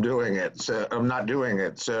reasons I'm doing it. So I'm not doing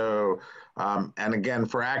it. So, and again,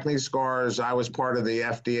 for acne scars, I was part of the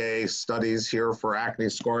FDA studies here for acne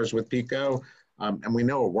scars with Pico, and we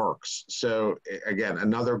know it works. So again,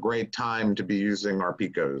 another great time to be using our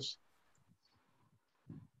Picos.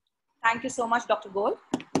 Thank you so much, Dr. Gold.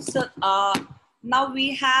 So now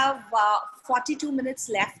we have 42 minutes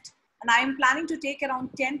left. And I am planning to take around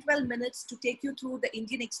 10-12 minutes to take you through the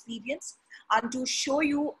Indian experience and to show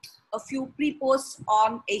you a few pre-posts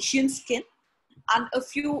on Asian skin and a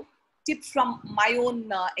few tips from my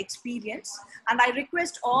own experience. And I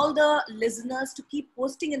request all the listeners to keep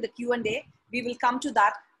posting in the Q&A. We will come to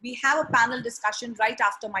that. We have a panel discussion right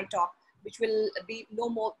after my talk, which will be no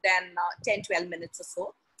more than 10-12 minutes or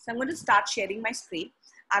so. So I'm going to start sharing my screen.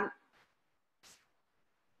 And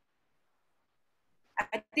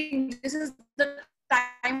I think this is the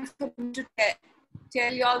time for me to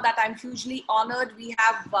tell you all that I'm hugely honored. We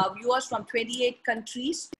have viewers from 28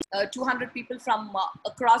 countries, 200 people from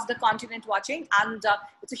across the continent watching. And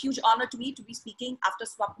it's a huge honor to me to be speaking after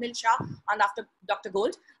Swapnil Shah and after Dr.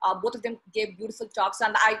 Gold. Both of them gave beautiful talks.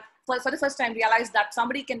 And I, for the first time, realized that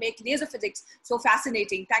somebody can make laser physics so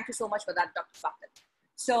fascinating. Thank you so much for that, Dr. Swapnil.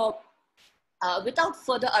 So without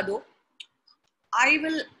further ado, I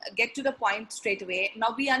will get to the point straight away.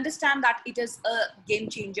 Now, we understand that it is a game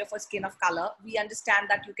changer for skin of color. We understand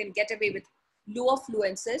that you can get away with lower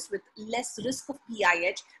fluences, with less risk of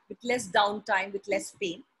PIH, with less downtime, with less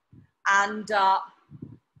pain. And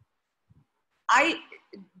I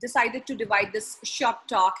decided to divide this short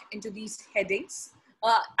talk into these headings.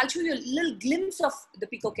 I'll show you a little glimpse of the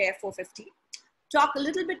PICOCARE 450. Talk a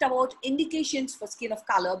little bit about indications for skin of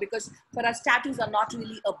color, because for us, tattoos are not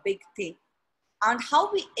really a big thing. And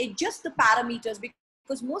how we adjust the parameters,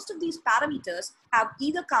 because most of these parameters have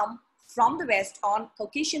either come from the West on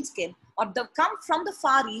Caucasian skin, or they've come from the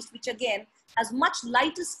Far East, which again has much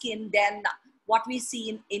lighter skin than what we see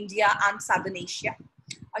in India and Southern Asia.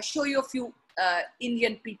 I'll show you a few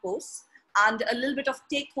Indian pre-posts and a little bit of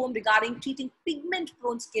take home regarding treating pigment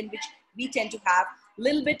prone skin, which we tend to have, a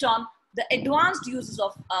little bit on the advanced uses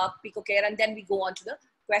of PICOCARE, and then we go on to the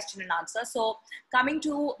question and answer. So coming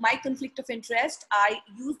to my conflict of interest, I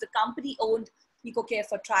use the company-owned PICOCARE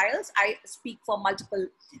for trials. I speak for multiple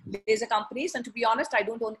laser companies, and to be honest, I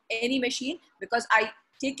don't own any machine because I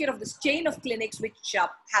take care of this chain of clinics which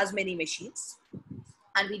has many machines,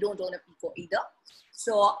 and we don't own a Pico either.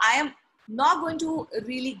 So I am not going to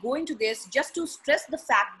really go into this, just to stress the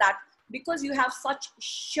fact that because you have such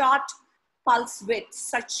short pulse width,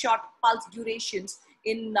 such short pulse durations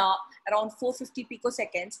in around 450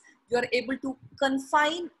 picoseconds, you are able to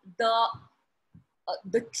confine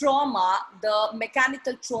the trauma, the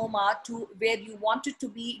mechanical trauma, to where you want it to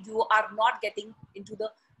be. You are not getting into the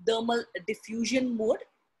dermal diffusion mode.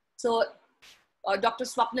 So Dr.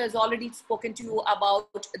 Swapnil has already spoken to you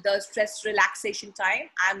about the stress relaxation time.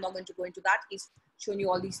 I'm not going to go into that. He's shown you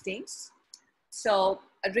all these things. So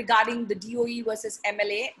regarding the DOE versus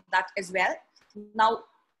MLA, that as well. Now,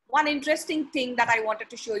 one interesting thing that I wanted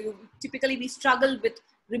to show you, typically we struggle with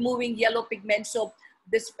removing yellow pigment. So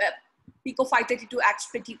this Pico 532 acts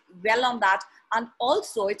pretty well on that. And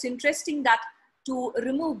also it's interesting that to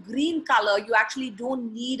remove green color, you actually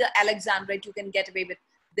don't need an Alexandrite. You can get away with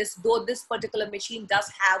this, though this particular machine does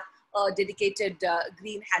have a dedicated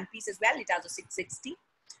green handpiece as well. It has a 660.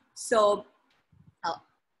 So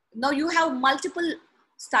now you have multiple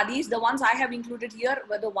studies. The ones I have included here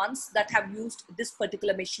were the ones that have used this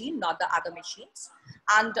particular machine, not the other machines.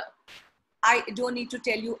 And I don't need to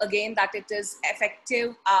tell you again that it is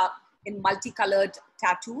effective in multicolored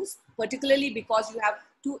tattoos, particularly because you have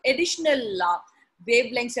two additional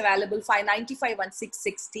wavelengths available, 595 and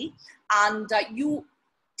 660. And you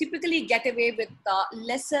typically get away with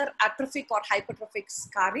lesser atrophic or hypertrophic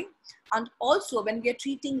scarring. And also when we are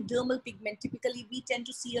treating dermal pigment, typically we tend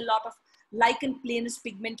to see a lot of lichen planus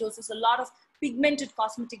pigmentosis, a lot of pigmented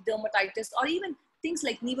cosmetic dermatitis, or even things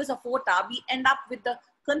like nevus aorta. We end up with the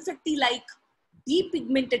confetti-like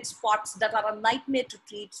depigmented spots that are a nightmare to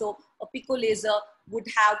treat. So a Pico laser would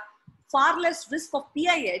have far less risk of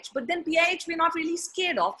PIH, but then PIH we're not really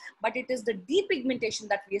scared of, but it is the depigmentation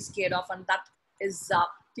that we are scared of, and that is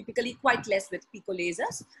typically quite less with Pico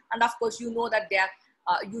lasers. And of course, you know that they are,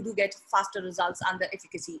 you do get faster results and the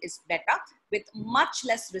efficacy is better with much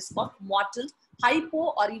less risk of mottled,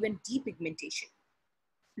 hypo, or even depigmentation.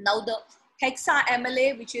 Now the Hexa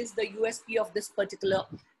MLA, which is the USP of this particular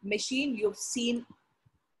machine, you've seen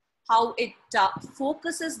how it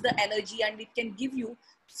focuses the energy, and it can give you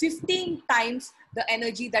 15 times the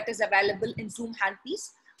energy that is available in Zoom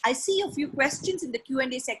handpiece. I see a few questions in the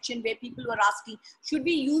Q&A section where people were asking, should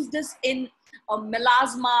we use this in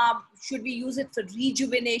melasma? Should we use it for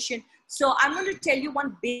rejuvenation? So I'm going to tell you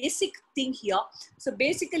one basic thing here. So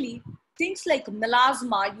basically, things like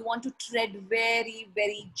melasma, you want to tread very,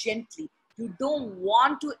 very gently. You don't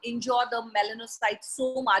want to injure the melanocyte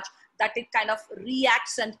so much that it kind of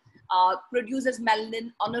reacts and produces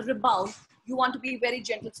melanin on a rebound. You want to be very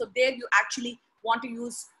gentle. So there you actually want to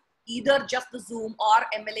use either just the Zoom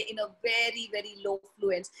or MLA in a very, very low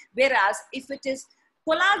fluence. Whereas if it is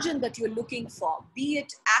collagen that you're looking for, be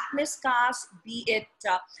it acne scars, be it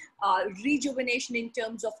rejuvenation in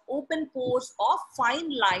terms of open pores or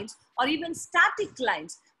fine lines or even static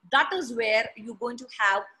lines, that is where you're going to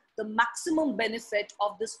have the maximum benefit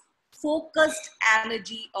of this focused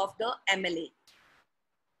energy of the MLA.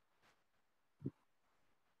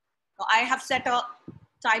 Now I have set a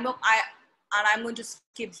timer and I'm going to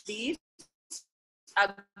skip these.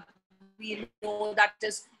 We know that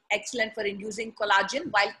is excellent for inducing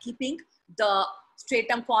collagen while keeping the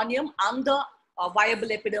stratum corneum and the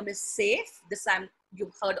viable epidermis safe. This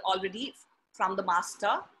you've heard already from the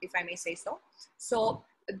master, if I may say so. So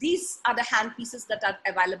these are the handpieces that are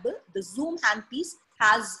available. The Zoom handpiece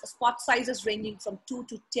has spot sizes ranging from 2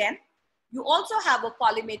 to 10. You also have a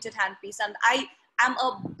collimated handpiece, and I am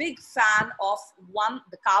a big fan of one,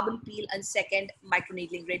 the carbon peel, and second,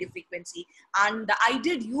 microneedling radiofrequency. And I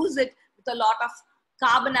did use it with a lot of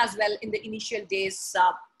carbon as well in the initial days,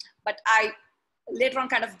 but I later on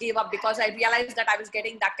kind of gave up because I realized that I was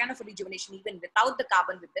getting that kind of a rejuvenation even without the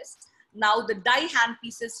carbon with this. Now the dye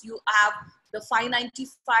handpieces, you have the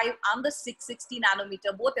 595 and the 660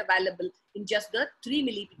 nanometer, both available in just the 3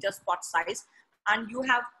 millimeter spot size. And you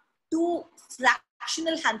have two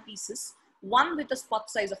fractional handpieces, one with a spot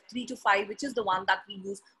size of 3 to 5, which is the one that we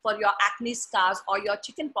use for your acne scars or your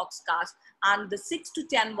chickenpox scars, and the 6 to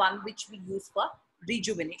 10 one, which we use for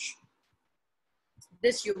rejuvenation.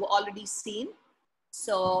 This you've already seen,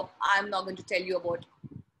 so I'm not going to tell you about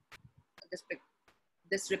this.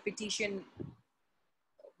 This repetition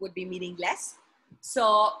would be meaningless.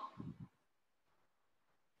 So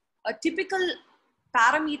a typical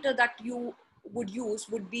parameter that you would use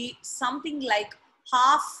would be something like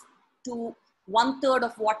half to 1/3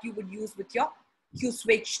 of what you would use with your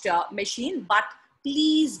Q-switched machine. But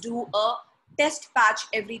please do a test patch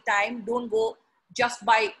every time. Don't go just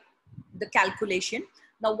by the calculation.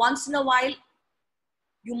 Now, once in a while,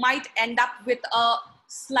 you might end up with a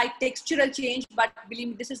slight textural change, but believe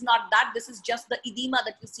me, this is not that. This is just the edema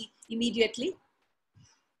that you see immediately.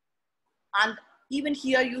 And even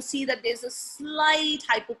here, you see that there's a slight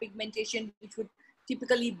hypopigmentation, which would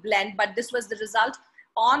typically blend, but this was the result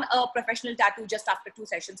on a professional tattoo just after 2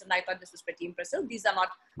 sessions. And I thought this was pretty impressive. These are not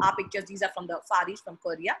our pictures. These are from the Far East, from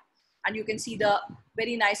Korea. And you can see the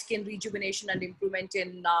very nice skin rejuvenation and improvement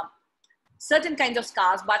in certain kinds of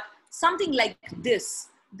scars. But something like this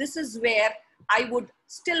is where I would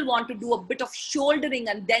still want to do a bit of shouldering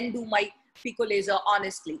and then do my pico laser,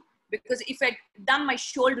 honestly. Because if I'd done my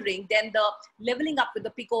shouldering, then the leveling up with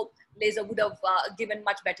the pico laser would have given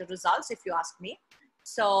much better results, if you ask me.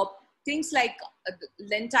 So things like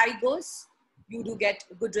lentigos, you do get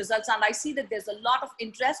good results. And I see that there's a lot of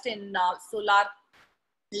interest in solar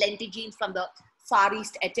lentigenes from the Far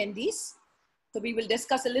East attendees. So we will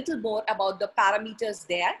discuss a little more about the parameters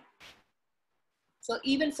there. So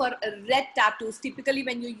even for red tattoos, typically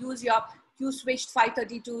when you use your Q-switched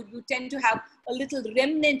 532, you tend to have a little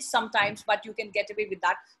remnant sometimes, but you can get away with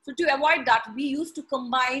that. So to avoid that, we used to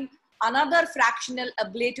combine another fractional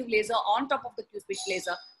ablative laser on top of the Q-switched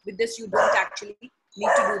laser. With this, you don't actually need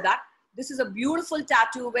to do that. This is a beautiful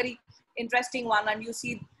tattoo, very interesting one. And you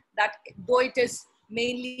see that though it is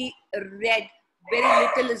mainly red, very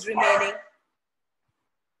little is remaining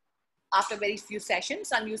after very few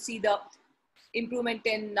sessions. And you see the improvement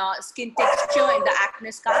in skin texture in the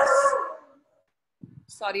acne scars.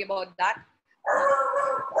 Sorry about that.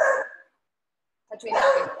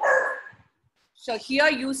 So here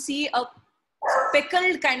you see a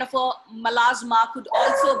speckled kind of a melasma, could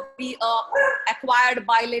also be a acquired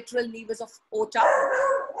bilateral nevus of Ota,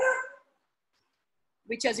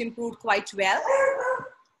 which has improved quite well.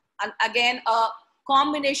 And again, a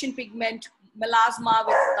combination pigment melasma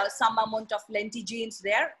with some amount of lentigenes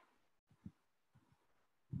there,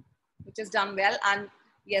 which has done well. And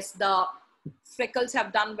yes, the freckles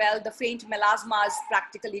have done well. The faint melasma has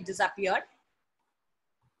practically disappeared.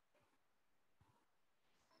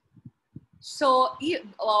 So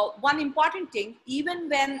one important thing, even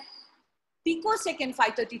when Picosecond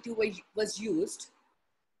 532 was used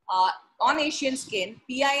on Asian skin,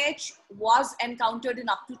 PIH was encountered in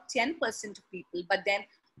up to 10% of people, but then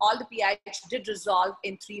all the PIH did resolve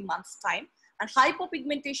in 3 months' time. And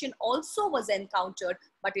hypopigmentation also was encountered,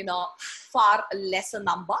 but in a far lesser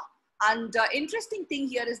number. And interesting thing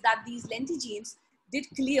here is that these lentigenes did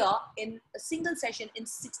clear in a single session in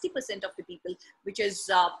 60% of the people, which is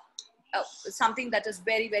something that is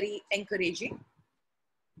very, very encouraging.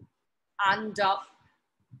 And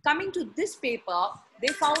coming to this paper, they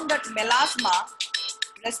found that melasma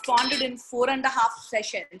responded in 4.5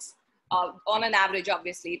 sessions on an average,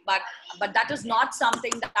 obviously, but that is not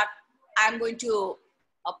something that I'm going to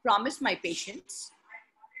promise my patients.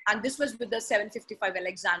 And this was with the 755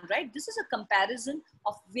 Alexandrite. This is a comparison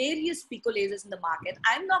of various pico lasers in the market.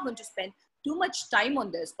 I'm not going to spend too much time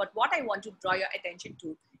on this, but what I want to draw your attention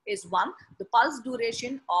to is one, the pulse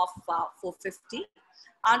duration of 450,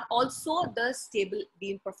 and also the stable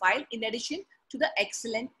beam profile, in addition to the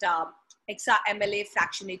excellent hexa-MLA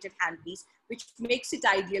fractionated handpiece, which makes it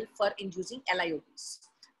ideal for inducing LIOPs.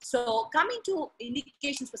 So coming to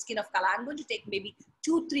indications for skin of color, I'm going to take maybe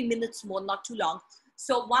 2-3 minutes more, not too long.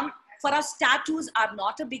 So one, for us, tattoos are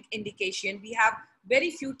not a big indication. We have very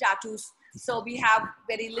few tattoos, so we have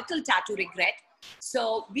very little tattoo regret.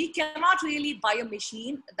 So we cannot really buy a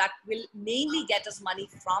machine that will mainly get us money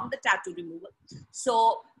from the tattoo removal.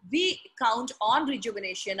 So we count on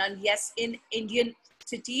rejuvenation, and yes, in Indian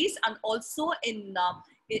cities and also in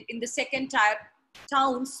the second tier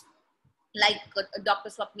towns, like Dr.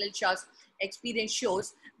 Swapnil Shah's experience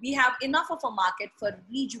shows, we have enough of a market for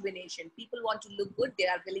rejuvenation. People want to look good, they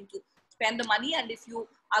are willing to spend the money, and if you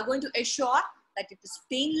are going to assure that it is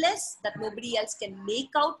painless, that nobody else can make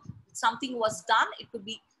out something was done, it could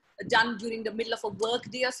be done during the middle of a work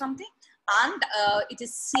day or something, and it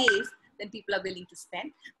is safe, then people are willing to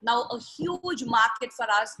spend. Now, a huge market for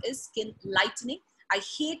us is skin lightening. I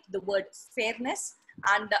hate the word fairness,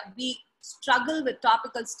 and we struggle with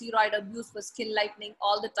topical steroid abuse for skin lightening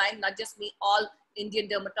all the time. Not just me, all Indian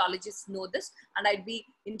dermatologists know this, and I'd be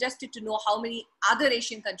interested to know how many other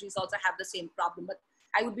Asian countries also have the same problem, but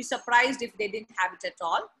I would be surprised if they didn't have it at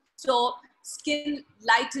all. So skin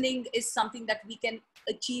lightening is something that we can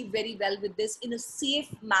achieve very well with this in a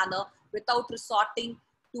safe manner without resorting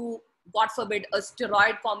to, God forbid, a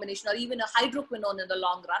steroid combination or even a hydroquinone in the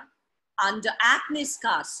long run. And acne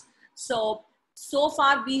scars. So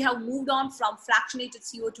far we have moved on from fractionated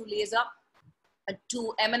CO2 laser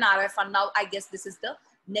to MNRF, and now I guess this is the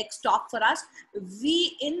next talk for us.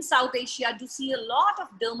 We in South Asia do see a lot of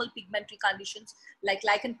dermal pigmentary conditions like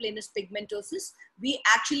lichen planus pigmentosis. We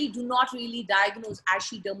actually do not really diagnose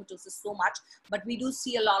ashy dermatosis so much, but we do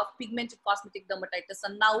see a lot of pigmented cosmetic dermatitis.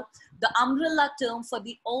 And now the umbrella term for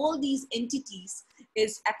all these entities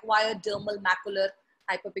is acquired dermal macular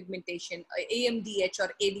hyperpigmentation, AMDH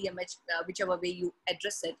or ADMH, whichever way you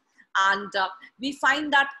address it. And we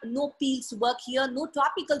find that no peels work here, no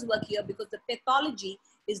topicals work here, because the pathology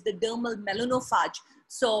is the dermal melanophage.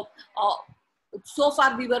 So, so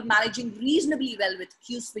far we were managing reasonably well with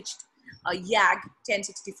Q-switched YAG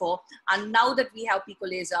 1064. And now that we have pico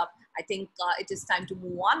laser, I think it is time to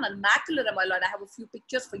move on. And macular amyloid, I have a few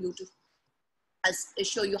pictures for you to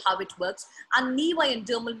show you how it works. And nevus and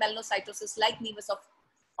dermal melanocytosis, like nevus of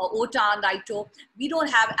Ota and Ito, we don't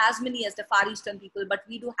have as many as the Far Eastern people, but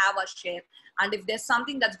we do have our share. And if there's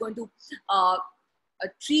something that's going to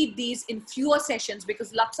treat these in fewer sessions,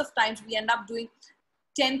 because lots of times we end up doing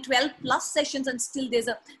 10, 12 plus sessions and still there's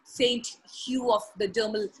a faint hue of the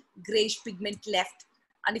dermal grayish pigment left.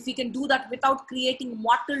 And if we can do that without creating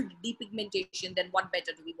mottled depigmentation, then what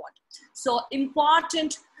better do we want? So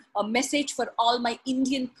important message for all my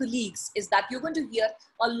Indian colleagues is that you're going to hear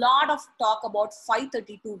a lot of talk about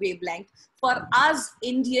 532 wavelength. For us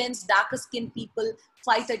Indians, darker skinned people,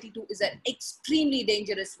 532 is an extremely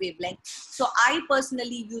dangerous wavelength. So I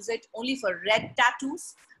personally use it only for red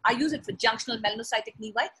tattoos. I use it for junctional melanocytic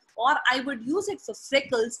nevi, or I would use it for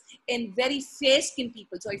freckles in very fair skinned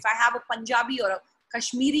people. So if I have a Punjabi or a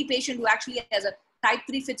Kashmiri patient who actually has a type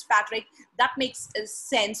 3 Fitzpatrick, that makes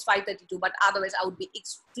sense, 532, but otherwise I would be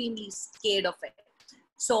extremely scared of it.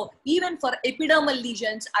 So even for epidermal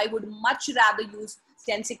lesions, I would much rather use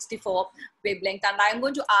 1064 wavelength. And I'm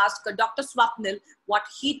going to ask Dr. Swapnil what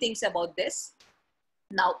he thinks about this.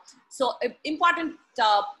 Now, so important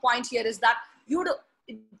point here is that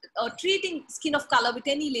treating skin of color with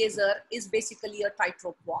any laser is basically a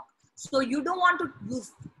tightrope walk. So you don't want to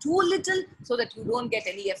use too little so that you don't get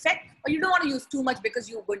any effect, or you don't want to use too much because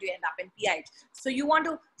you're going to end up in PIH. So you want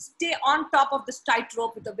to stay on top of this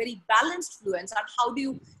tightrope with a very balanced fluence. And how do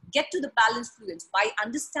you get to the balanced fluence? By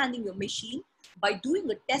understanding your machine, by doing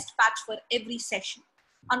a test patch for every session.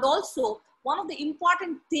 And also, one of the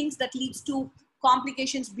important things that leads to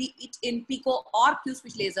complications, be it in pico or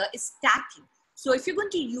Q-switch laser, is stacking. So if you're going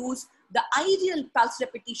to use the ideal pulse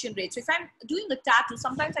repetition rate, so if I'm doing a tattoo,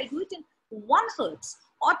 sometimes I do it in 1 hertz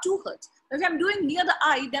or 2 hertz. If I'm doing near the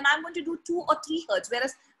eye, then I'm going to do 2 or 3 hertz,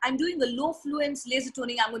 whereas I'm doing a low fluence laser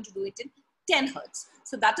toning, I'm going to do it in 10 hertz.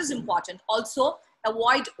 So that is important. Also,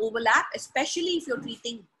 avoid overlap, especially if you're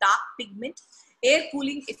treating dark pigment. Air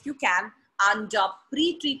cooling if you can, and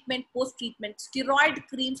pre-treatment, post-treatment, steroid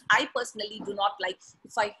creams, I personally do not like.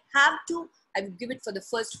 If I have to, I will give it for the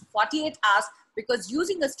first 48 hours, because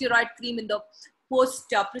using a steroid cream in the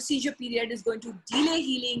post-procedure period is going to delay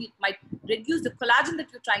healing. It might reduce the collagen that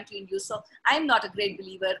you're trying to induce. So I'm not a great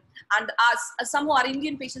believer. And somehow our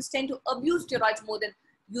Indian patients tend to abuse steroids more than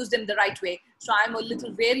use them the right way. So I'm a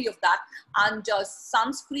little wary of that. And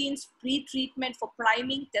sunscreens, pre-treatment for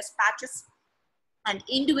priming, test patches, and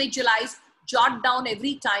individualize, jot down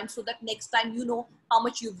every time so that next time you know how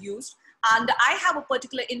much you've used. And I have a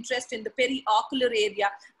particular interest in the periocular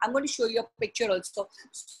area. I'm going to show you a picture also.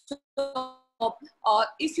 So,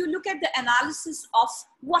 if you look at the analysis of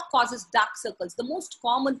what causes dark circles, the most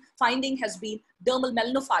common finding has been dermal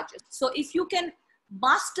melanophages. So if you can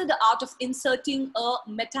master the art of inserting a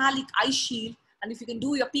metallic eye shield, and if you can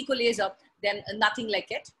do your pico laser, then nothing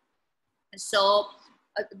like it. So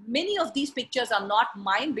many of these pictures are not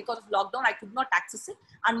mine because of lockdown. I could not access it.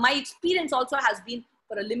 And my experience also has been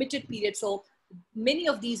for a limited period. So many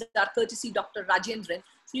of these are courtesy Dr. Rajendran.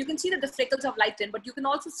 So you can see that the freckles have lightened, but you can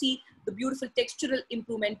also see the beautiful textural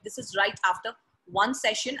improvement. This is right after 1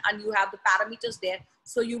 session, and you have the parameters there.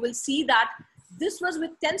 So you will see that this was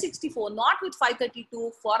with 1064, not with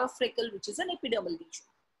 532 for a freckle, which is an epidermal lesion.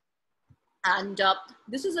 And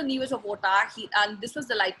this is a nevus of Ota, and this was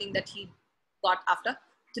the lighting that he got after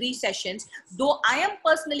 3 sessions. Though I am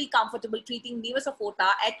personally comfortable treating nevus of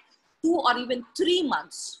Ota at 2 or even 3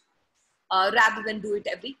 months rather than do it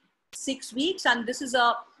every 6 weeks. And this is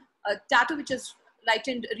a tattoo which is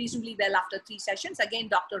lightened reasonably well after 3 sessions. Again,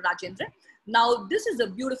 Dr. Rajendra. Now, this is a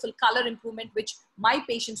beautiful color improvement which my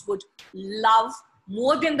patients would love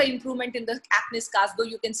more than the improvement in the acne scars, though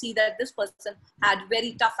you can see that this person had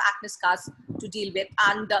very tough acne scars to deal with.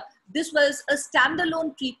 And this was a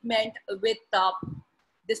standalone treatment with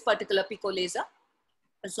this particular pico laser.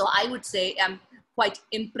 So I would say I'm quite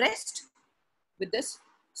impressed with this.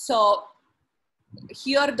 So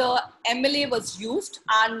here the MLA was used,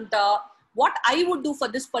 and what I would do for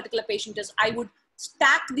this particular patient is I would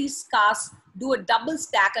stack these scars, do a double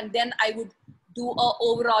stack, and then I would do a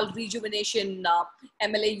overall rejuvenation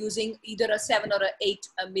MLA using either a 7 or a 8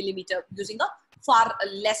 millimeter, using a far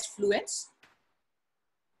less fluence.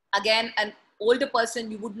 Again, an older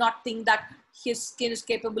person, you would not think that his skin is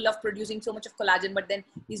capable of producing so much of collagen, but then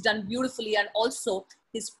he's done beautifully. And also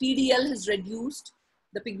his PDL has reduced,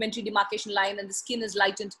 the pigmentary demarcation line, and the skin is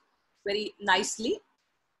lightened very nicely.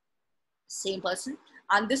 Same person.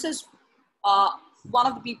 And this is one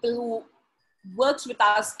of the people who works with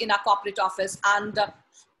us in our corporate office, and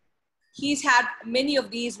he's had many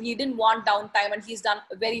of these. He didn't want downtime, and he's done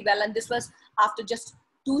very well. And this was after just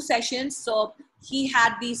 2 sessions. So he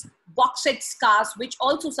had these box set scars, which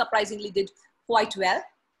also surprisingly did quite well.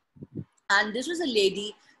 And this was a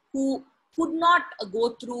lady who could not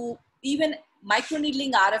go through even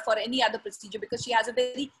microneedling RF or any other procedure because she has a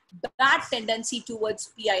very bad tendency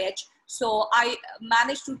towards PIH. So I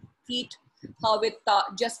managed to treat her with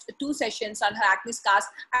just 2 sessions on her acne scars.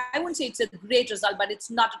 I wouldn't say it's a great result, but it's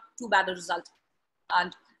not too bad a result.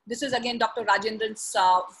 And this is again Dr. Rajendran's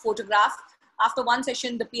photograph. After 1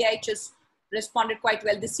 session, the PIH has responded quite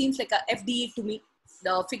well. This seems like a FDE to me,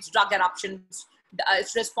 the fixed drug eruptions.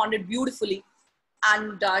 It's responded beautifully.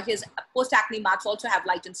 And his post-acne marks also have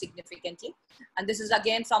lightened significantly. And this is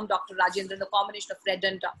again from Dr. Rajendran, a combination of red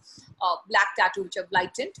and black tattoo which have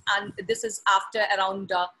lightened. And this is after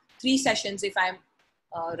around 3 sessions, if I'm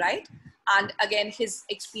right. And again, his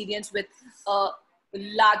experience with a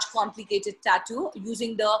large complicated tattoo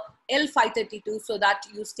using the L532 so that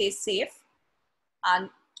you stay safe. And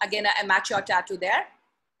again, a mature tattoo there.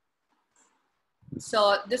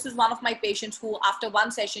 So this is one of my patients who after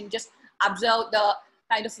 1 session just observed the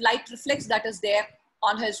kind of light reflex that is there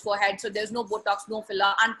on his forehead. So there's no Botox, no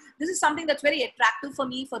filler. And this is something that's very attractive for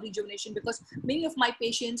me for rejuvenation because many of my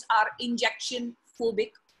patients are injection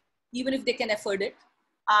phobic, even if they can afford it.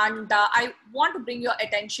 And I want to bring your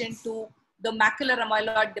attention to the macular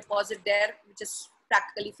amyloid deposit there, which is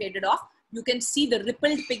practically faded off. You can see the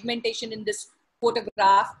rippled pigmentation in this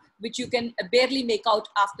photograph, which you can barely make out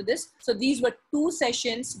after this. So these were 2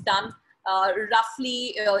 sessions done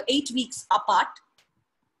roughly 8 weeks apart.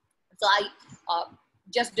 So I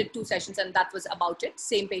just did 2 sessions and that was about it.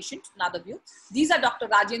 Same patient, another view. These are Dr.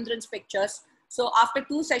 Rajendran's pictures. So after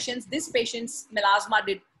 2 sessions, this patient's melasma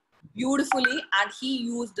did beautifully and he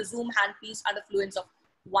used the zoom handpiece under fluence of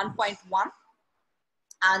 1.1.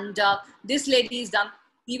 And this lady is done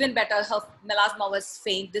even better. Her melasma was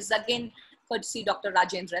faint. This is again courtesy Dr.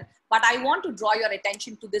 Rajendran. But I want to draw your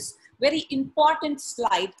attention to this very important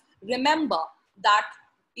slide. Remember that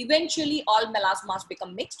eventually all melasmas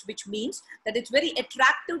become mixed, which means that it's very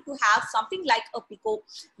attractive to have something like a pico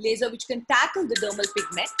laser which can tackle the dermal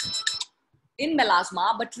pigment in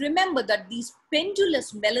melasma. But remember that these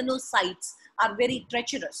pendulous melanocytes are very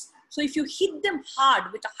treacherous. So if you hit them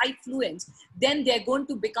hard with a high fluence, then they're going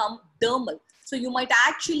to become dermal. So you might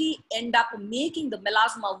actually end up making the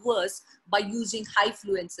melasma worse by using high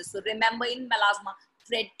fluences. So remember, in melasma,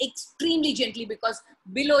 tread extremely gently because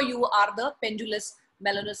below you are the pendulous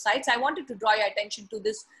melanocytes. I wanted to draw your attention to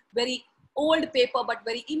this very old paper, but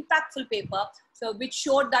very impactful paper. So which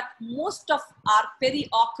showed that most of our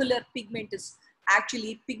periocular pigment is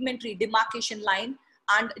actually pigmentary demarcation line.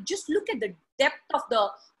 And just look at the depth of the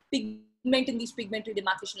pigment in this pigmentary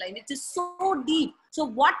demarcation line. It is so deep. So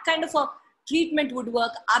what kind of a treatment would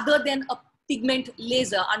work other than a pigment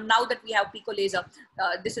laser? And now that we have pico laser,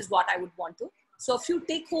 this is what I would want to. So a few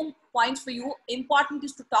take home points for you. Important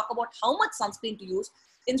is to talk about how much sunscreen to use,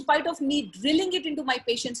 in spite of me drilling it into my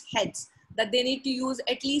patients' heads that they need to use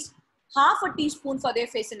at least half a teaspoon for their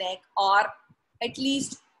face and neck, or at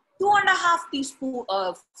least 2.5 teaspoon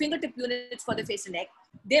fingertip units for the face and neck.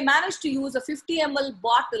 They managed to use a 50 ml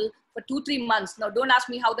bottle for 2-3 months. Now don't ask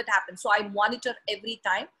me how that happened. So I monitor every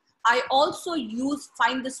time. I also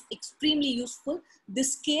find this extremely useful,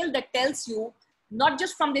 this scale that tells you not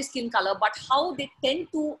just from their skin color, but how they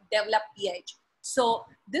tend to develop PIH. So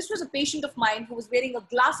this was a patient of mine who was wearing a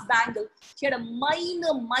glass bangle. She had a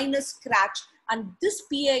minor scratch, and this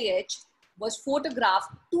PIH was photographed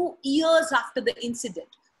 2 years after the incident.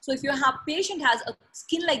 So if your patient has a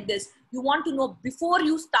skin like this, you want to know before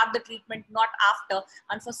you start the treatment, not after.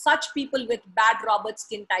 And for such people with bad Roberts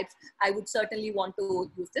skin types, I would certainly want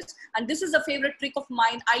to use this. And this is a favorite trick of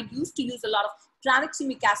mine. I used to use a lot of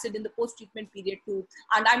tranexamic acid in the post-treatment period too.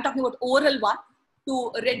 And I'm talking about oral one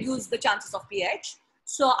to reduce the chances of PIH.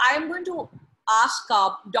 So I am going to ask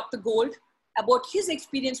Dr. Gold about his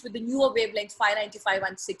experience with the newer wavelengths 595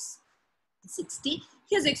 and 660,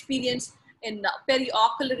 his experience in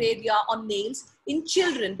periocular area on nails in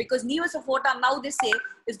children, because nevus of aorta now they say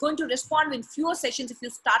is going to respond in fewer sessions if you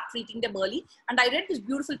start treating them early. And I read this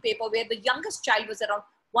beautiful paper where the youngest child was around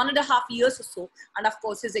 1.5 years or so, and of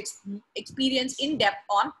course his experience in depth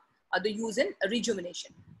on the use in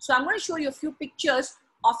rejuvenation. So I'm going to show you a few pictures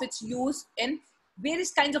of its use in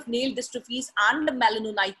various kinds of nail dystrophies and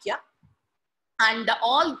melanonichia. And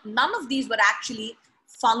none of these were actually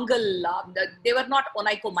fungal, they were not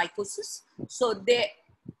onychomycosis. So the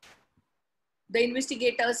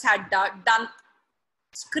investigators had done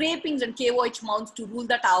scrapings and KOH mounts to rule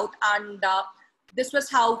that out. And this was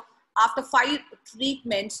how, after 5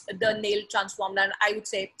 treatments, the nail transformed. And I would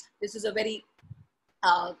say this is a very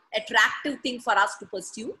attractive thing for us to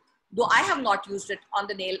pursue, though I have not used it on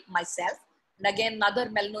the nail myself. And again, another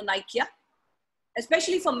melanonichia,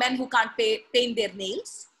 especially for men who can't paint their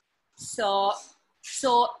nails. So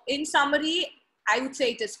in summary, I would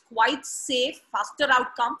say it is quite safe, faster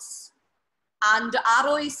outcomes, and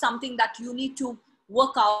RO is something that you need to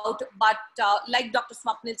work out. But like Dr.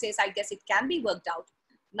 Swapnil says, I guess it can be worked out.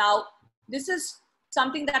 Now, this is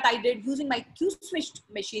something that I did using my Q-switch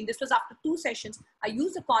machine. This was after 2 sessions. I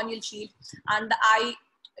used a corneal shield, and I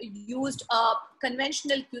used a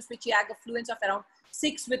conventional Q-switch affluence of around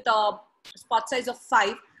 6 with a spot size of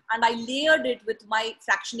 5, and I layered it with my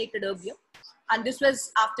fractionated erbium. And this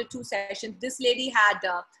was after 2 sessions. This lady had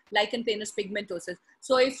lichen planus pigmentosus.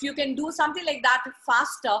 So if you can do something like that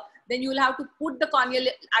faster, then you will have to put the corneal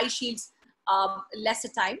eye shields lesser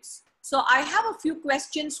times. So I have a few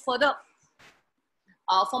questions for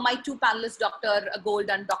my 2 panelists, Dr. Gold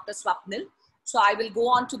and Dr. Swapnil. So I will go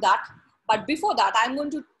on to that. But before that, I'm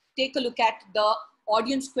going to take a look at the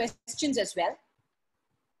audience questions as well.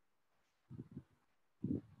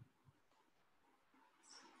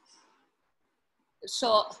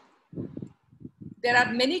 So there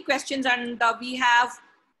are many questions, and we have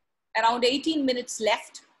around 18 minutes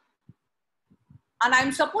left. And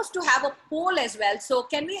I'm supposed to have a poll as well. So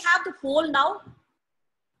can we have the poll now?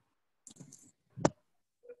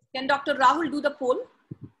 Can Dr. Rahul do the poll?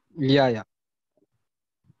 Yeah.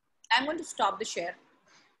 I'm going to stop the share.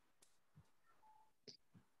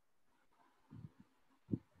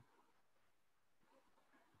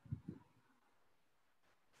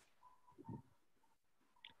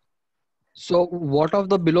 So what of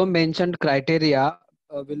the below mentioned criteria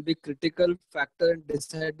will be critical factor in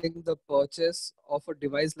deciding the purchase of a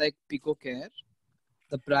device like PICOCARE?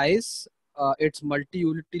 The price, its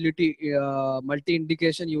multi-utility,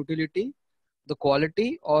 multi-indication utility, the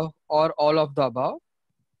quality, or all of the above.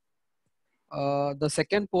 The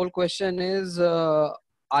second poll question is, are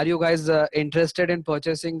you guys interested in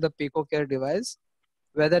purchasing the PICOCARE device?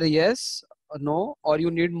 Whether yes, or no, or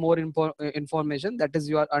you need more information, that is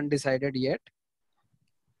you are undecided yet.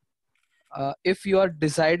 If you are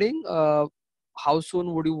deciding, how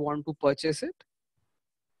soon would you want to purchase it?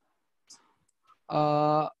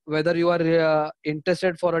 Whether you are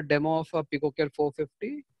interested for a demo of a PICOCARE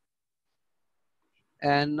 450,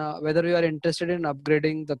 and whether you are interested in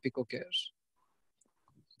upgrading the PICOCARE.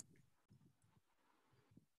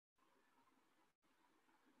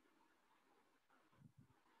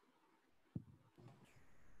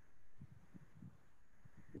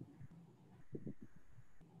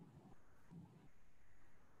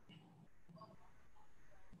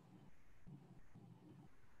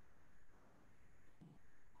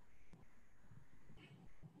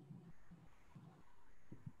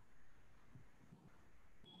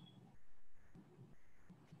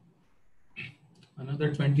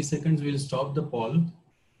 Another 20 seconds, we'll stop the poll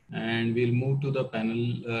and we'll move to the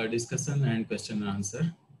panel discussion and question and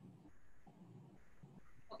answer.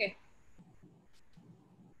 Okay.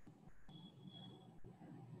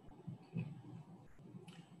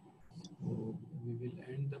 So we will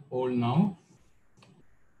end the poll now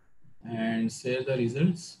and share the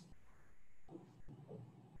results.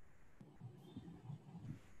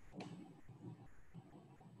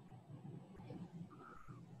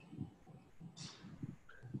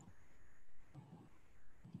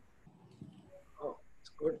 Oh, it's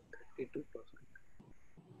good. 32%.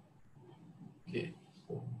 Okay.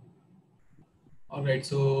 All right,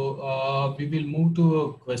 so we will move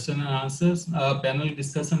to question and answers, panel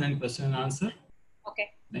discussion and question and answer. Okay.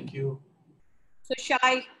 Thank you. So shall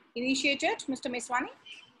I initiate it, Mr. Meswani?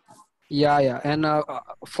 Yeah. And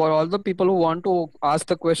for all the people who want to ask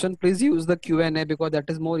the question, please use the Q&A, because that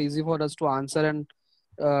is more easy for us to answer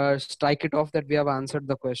and strike it off that we have answered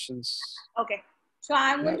the questions. Okay. So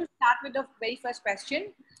I'm going to start with the very first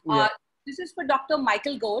question. This is for Dr.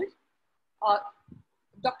 Michael Gold.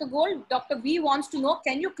 Dr. Gold, Dr. V wants to know,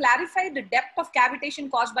 can you clarify the depth of cavitation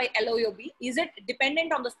caused by LOB? Is it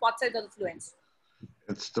dependent on the spot size or the fluence?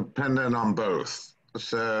 It's dependent on both.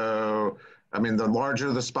 So, I mean, the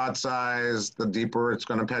larger the spot size, the deeper it's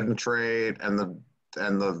going to penetrate, and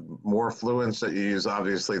the more fluence that you use,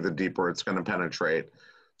 obviously, the deeper it's going to penetrate.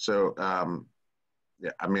 So,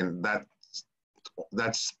 yeah, I mean,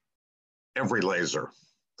 that's every laser.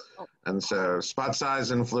 And so spot size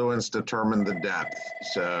and fluence determine the depth.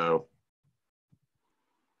 So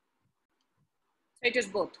it is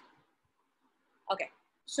both. Okay.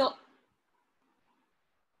 So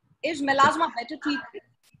is melasma better treated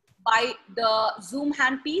by the zoom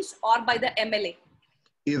handpiece or by the MLA?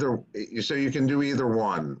 Either, so you can do either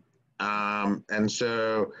one. And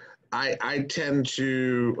so I tend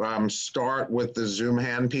to start with the zoom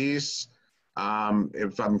handpiece.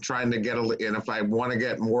 If I'm trying to get and if I want to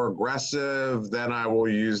get more aggressive, then I will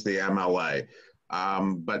use the MLA.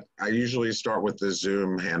 But I usually start with the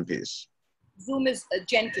zoom handpiece. Zoom is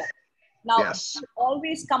gentler. Now, yes.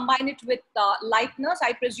 Always combine it with lighteners.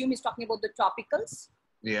 I presume he's talking about the topicals.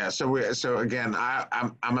 Yeah. So again,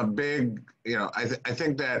 I'm a big, I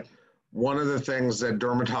think that one of the things that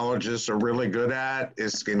dermatologists are really good at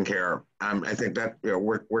is skincare. I think that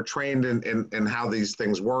we're trained in how these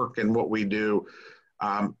things work and what we do.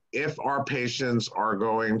 If our patients are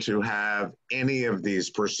going to have any of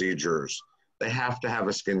these procedures, they have to have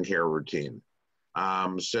a skincare routine.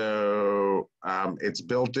 So it's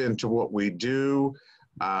built into what we do.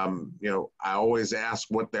 I always ask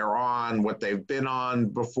what they're on, what they've been on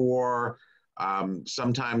before.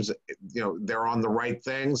 Sometimes, they're on the right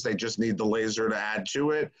things. They just need the laser to add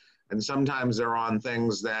to it. And sometimes they're on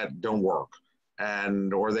things that don't work,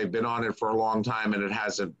 or they've been on it for a long time and it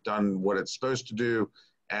hasn't done what it's supposed to do.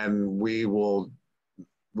 And we will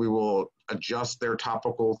adjust their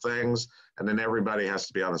topical things. And then everybody has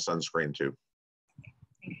to be on a sunscreen too.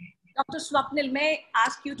 Dr. Swapnil, may I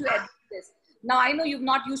ask you to address this? Now, I know you've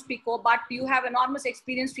not used Pico, but you have enormous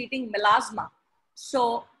experience treating melasma.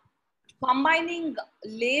 So, combining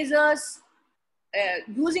lasers,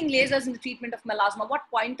 using lasers in the treatment of melasma, what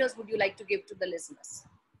pointers would you like to give to the listeners?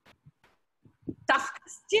 Tough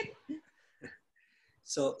question.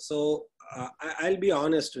 So I'll be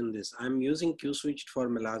honest in this. I'm using Q-switched for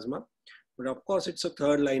melasma, but of course it's a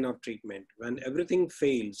third line of treatment. When everything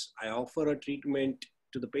fails, I offer a treatment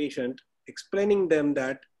to the patient, explaining them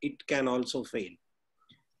that it can also fail.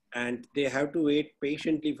 And they have to wait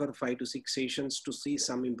patiently for 5 to 6 sessions to see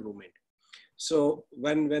some improvement. So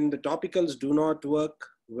when the topicals do not work,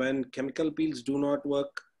 when chemical peels do not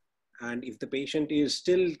work, and if the patient is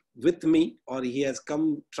still with me or he has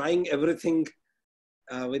come trying everything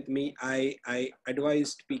with me, I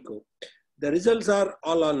advised Pico. The results are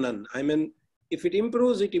all or none. I mean, if it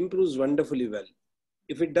improves wonderfully well.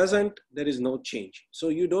 If it doesn't, there is no change. So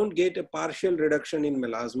you don't get a partial reduction in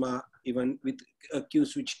melasma even with a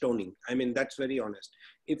Q-switch toning. I mean, that's very honest.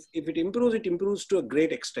 If it improves to a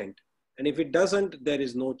great extent. And if it doesn't, there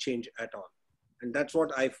is no change at all. And that's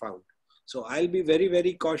what I found. So I'll be very,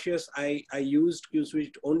 very cautious. I used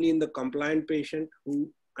Q-switch only in the compliant patient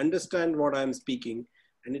who understand what I'm speaking.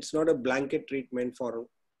 And it's not a blanket treatment for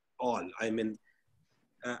all. I mean,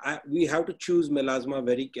 we have to choose melasma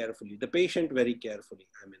very carefully, the patient very carefully.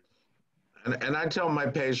 I mean, and I tell my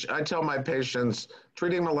patients,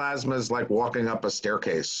 treating melasma is like walking up a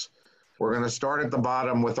staircase. We're going to start at the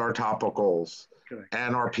bottom with our topicals. Correct.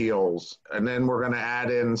 And our peels, and then we're going to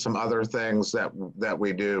add in some other things that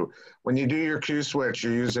we do. When you do your Q-switch,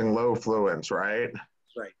 you're using low fluence, right?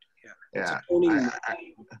 Right. Yeah.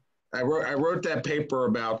 I wrote that paper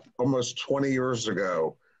about almost 20 years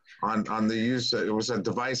ago on the use. It was a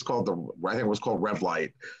device called I think it was called Red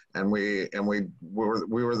Light, and we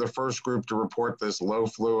were the first group to report this low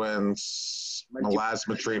fluence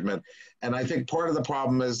melasma treatment. And I think part of the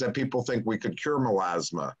problem is that people think we could cure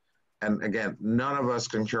melasma. And again, none of us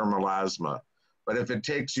can cure melasma. But if it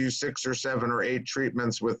takes you 6 or 7 or 8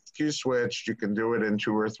 treatments with Q-switch, you can do it in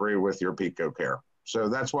 2 or 3 with your PICOCARE. So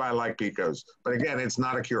that's why I like Picos. But again, it's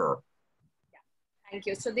not a cure. Yeah. Thank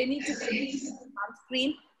you. So they need to be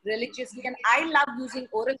sunscreen religiously. And I love using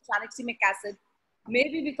oral tranexamic acid.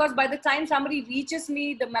 Maybe because by the time somebody reaches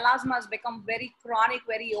me, the melasma has become very chronic,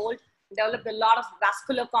 very old, developed a lot of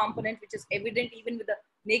vascular component, which is evident even with the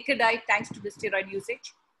naked eye, thanks to the steroid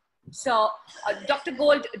usage. So, Dr.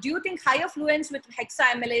 Gold, do you think higher fluence with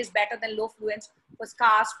hexa-MLA is better than low fluence for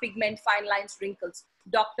scars, pigment, fine lines, wrinkles?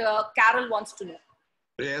 Dr. Carol wants to know.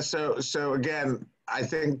 Yeah, so again, I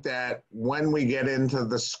think that when we get into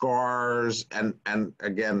the scars and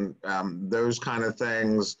again, those kind of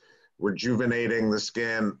things, rejuvenating the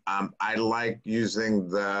skin. I like using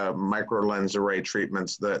the micro lens array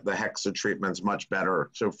treatments, the Hexa treatments much better.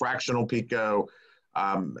 So fractional pico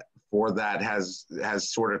for that has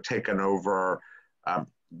sort of taken over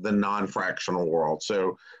the non-fractional world.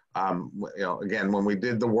 So, you know, again, when we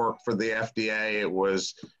did the work for the FDA, it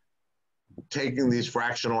was taking these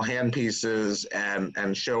fractional hand pieces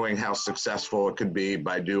and showing how successful it could be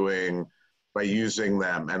by using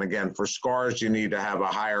them. And again, for scars, you need to have a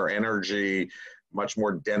higher energy, much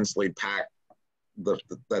more densely packed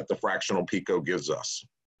that the fractional pico gives us.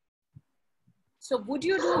 So would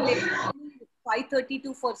you do laser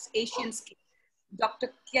 532 for Asian skin?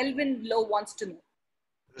 Dr. Kelvin Lowe wants to know.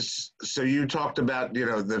 So you talked about, you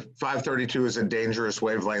know, the 532 is a dangerous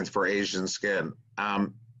wavelength for Asian skin.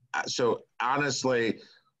 So honestly,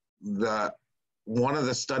 one of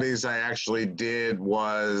the studies I actually did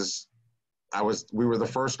was, we were the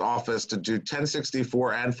first office to do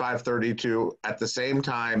 1064 and 532 at the same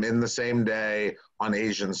time in the same day on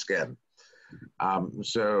Asian skin.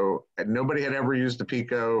 So nobody had ever used a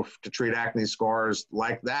pico to treat acne scars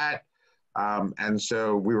like that. And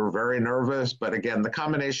so we were very nervous, but again, the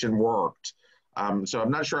combination worked. So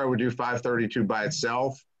I'm not sure I would do 532 by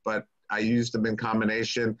itself, but I used them in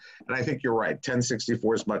combination. And I think you're right,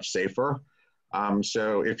 1064 is much safer.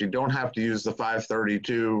 So if you don't have to use the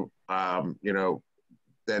 532, you know,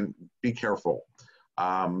 then be careful.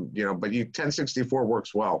 You know, but 1064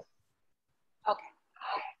 works well. Okay.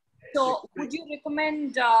 So would you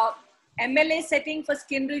recommend MLA setting for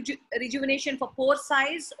skin rejuvenation for pore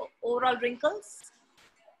size, overall wrinkles?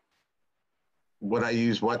 Would I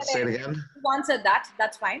use what? Say it again. You answered that.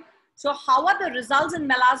 That's fine. So how are the results in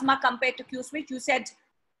melasma compared to Q-switch? You said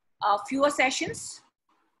fewer sessions.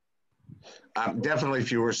 Definitely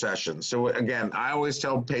fewer sessions. So again, I always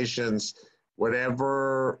tell patients, I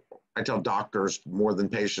tell doctors more than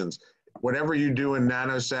patients, whatever you do in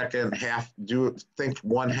nanosecond, think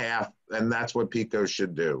 1/2, and that's what pico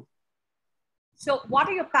should do. So what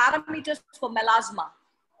are your parameters for melasma?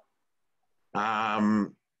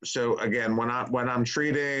 So again, when I'm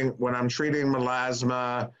treating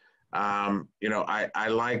melasma, you know, I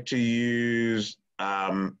like to use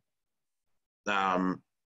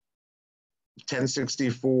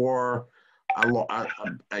 1064,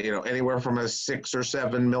 you know, anywhere from a 6 or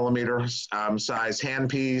 7 millimeter size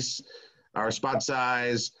handpiece or spot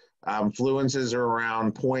size. Fluences are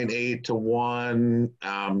around 0.8 to 1,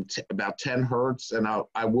 about 10 hertz, and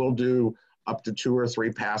I will do up to 2 or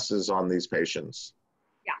 3 passes on these patients.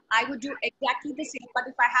 Yeah, I would do exactly the same, but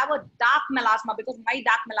if I have a dark melasma, because my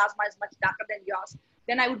dark melasma is much darker than yours,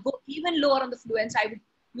 then I would go even lower on the fluence. I would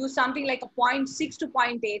use something like a 0.6 to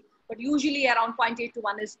 0.8, but usually around 0.8 to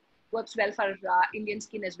 1 works well for Indian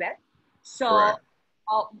skin as well. So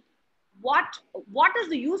what is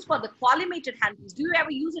the use for the collimated handpiece? Do you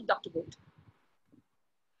ever use it, Dr. Gold?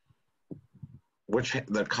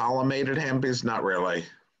 The collimated handpiece? Not really.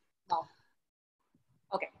 No.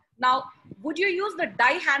 Okay. Now, would you use the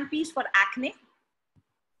dye handpiece for acne?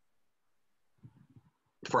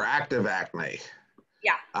 For active acne?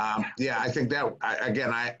 Yeah. Yeah, I think that,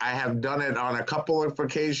 again, I have done it on a couple of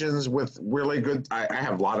occasions with really good, I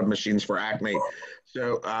have a lot of machines for acne.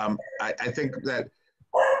 So I think that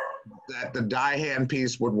the dye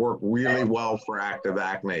handpiece would work really well for active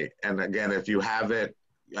acne. And again, if you have it,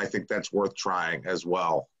 I think that's worth trying as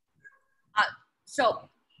well. So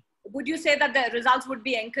would you say that the results would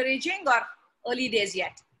be encouraging or early days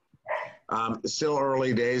yet? Still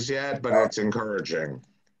early days yet, but it's encouraging.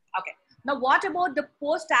 Okay. Now, what about the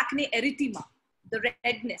post-acne erythema, the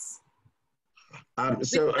redness?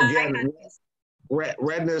 So again,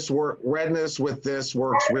 redness with this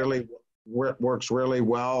works really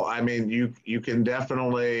well. I mean, you can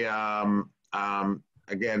definitely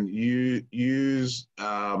again use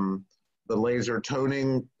the laser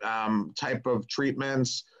toning type of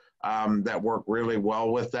treatments that work really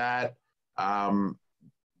well with that.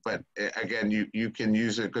 But again, you can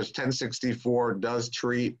use it because 1064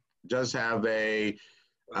 does have a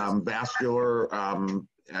vascular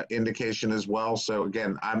indication as well. So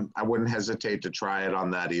again, I wouldn't hesitate to try it on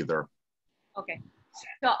that either. Okay.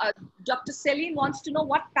 So Dr. Celine wants to know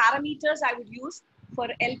what parameters I would use for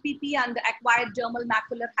LPP and the acquired dermal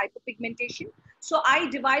macular hyperpigmentation. So I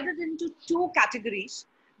divided into 2 categories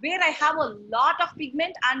where I have a lot of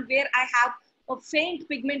pigment and where I have a faint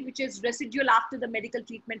pigment which is residual after the medical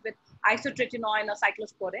treatment with isotretinoin or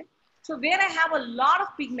cyclosporin. So where I have a lot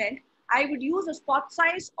of pigment, I would use a spot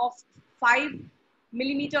size of 5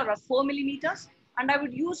 millimeter or 4 millimeters, and I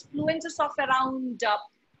would use fluences of around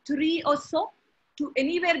 3 or so to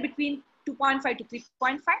anywhere between 2.5 to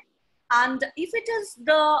 3.5. And if it is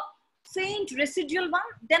the faint residual one,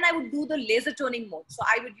 then I would do the laser toning mode. So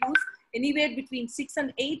I would use anywhere between 6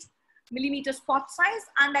 and 8 millimeter spot size,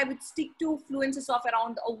 and I would stick to fluences of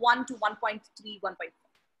around 1 to 1.3, 1.4.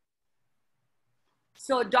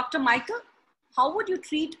 So Dr. Michael, how would you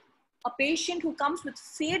treat a patient who comes with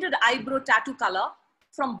faded eyebrow tattoo color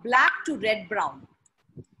from black to red brown?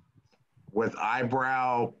 With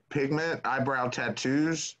eyebrow pigment, eyebrow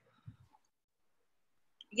tattoos?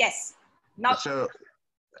 Yes. Now, So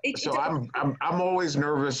I'm always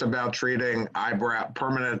nervous about treating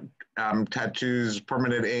permanent tattoos,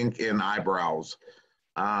 permanent ink in eyebrows,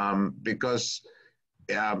 because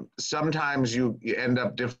sometimes you end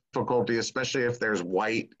up difficulty, especially if there's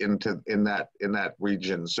white in that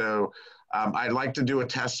region. So I'd like to do a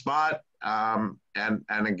test spot, and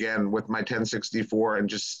again with my 1064, and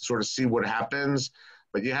just sort of see what happens.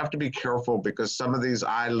 But you have to be careful because some of these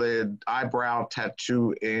eyebrow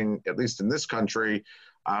tattooing, at least in this country,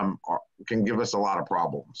 can give us a lot of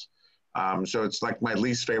problems. So it's like my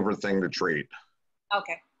least favorite thing to treat.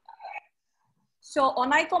 Okay. So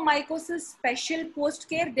onychomycosis special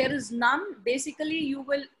post-care, there is none. Basically, you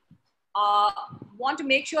will want to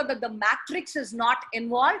make sure that the matrix is not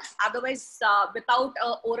involved. Otherwise, without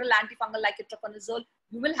oral antifungal like itraconazole,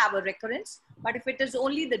 you will have a recurrence. But if it is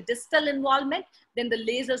only the distal involvement, then the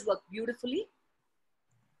lasers work beautifully.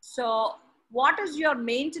 So what is your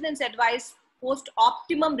maintenance advice post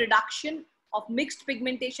optimum reduction of mixed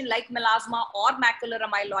pigmentation like melasma or macular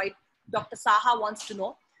amyloid? Dr. Saha wants to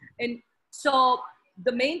know. And so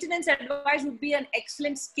the maintenance advice would be an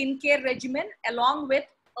excellent skincare regimen along with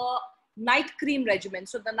a night cream regimen.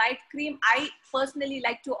 So the night cream, I personally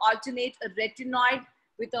like to alternate a retinoid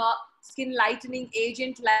with a skin lightening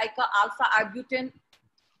agent like a alpha arbutin,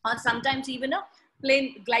 or sometimes even a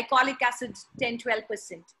plain glycolic acid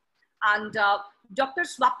 10-12%. And Dr.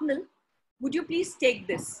 Swapnil, would you please take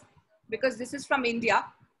this? Because this is from India.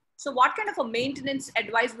 So what kind of a maintenance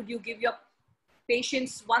advice would you give your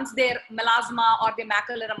patients once their melasma or their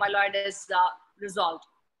macular amyloid is resolved?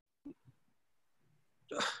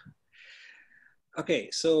 Okay,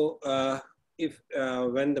 so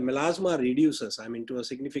when the melasma reduces, to a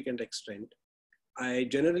significant extent, I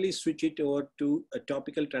generally switch it over to a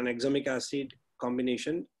topical tranexamic acid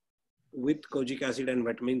combination with kojic acid and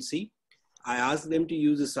vitamin C. I ask them to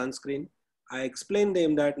use a sunscreen. I explain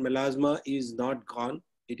them that melasma is not gone;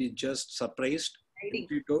 it is just suppressed.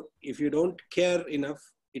 If you don't care enough,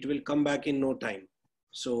 it will come back in no time.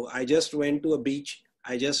 So I just went to a beach.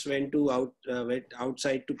 I just went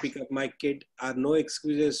outside to pick up my kid. Are no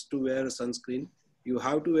excuses to wear a sunscreen. You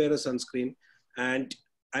have to wear a sunscreen, and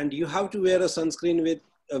you have to wear a sunscreen with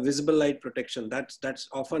a visible light protection. That's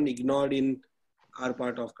often ignored in our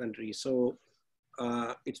part of country. So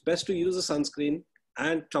it's best to use a sunscreen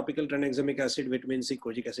and topical tranexamic acid, vitamin C,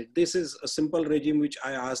 kojic acid. This is a simple regime which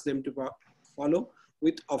I ask them to follow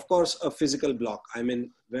with, of course, a physical block.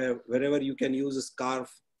 Wherever you can use a scarf,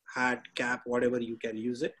 hat, cap, whatever you can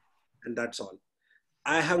use it, and that's all.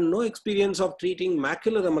 I have no experience of treating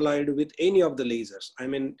macular amyloid with any of the lasers.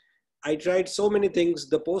 I tried so many things.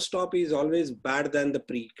 The post-op is always bad than the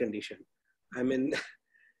pre-condition.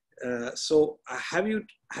 So have you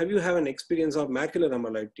an experience of macular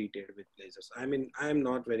amyloid treated with lasers? I am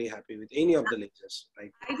not very happy with any of the lasers.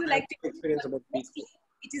 Right? I do like to experience about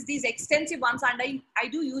it is these extensive ones, and I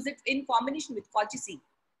do use it in combination with colchicine.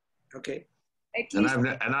 Okay. And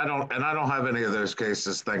I don't have any of those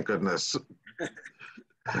cases, thank goodness.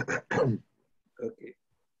 Okay.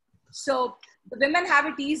 So the women have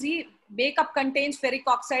it easy. Makeup contains ferric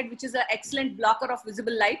oxide, which is an excellent blocker of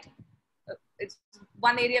visible light. It's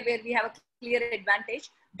one area where we have a clear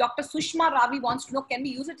advantage. Dr. Sushma Ravi wants to know, can we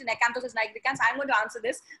use it in acanthosis nigricans? I'm going to answer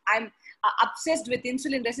this. I'm obsessed with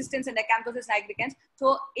insulin resistance and acanthosis nigricans.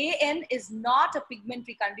 So AN is not a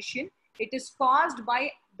pigmentary condition. It is caused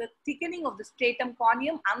by the thickening of the stratum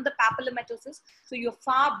corneum and the papillomatosis. So you're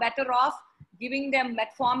far better off giving them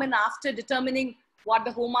metformin after determining what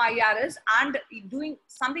the HOMA-IR is and doing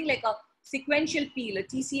something like a sequential peel, a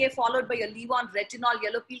TCA followed by a Levon retinol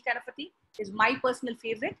yellow peel kind of a thing is my personal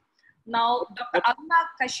favorite. Now, Dr. Aruna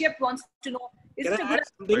Kashyap wants to know, is it a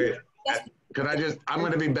good... Could I just, I'm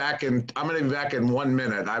going to be back in 1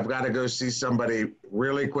 minute. I've got to go see somebody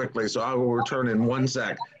really quickly. So I will return in 1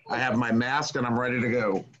 sec. I have my mask and I'm ready to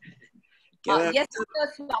go. Yes,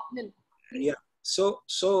 Dr. Swapnil. Yeah. So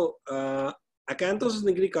acanthosis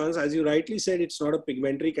nigricans, as you rightly said, it's not a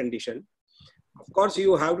pigmentary condition. Of course,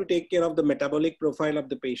 you have to take care of the metabolic profile of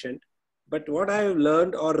the patient. But what I have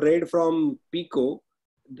learned or read from PICO,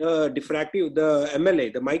 the diffractive, the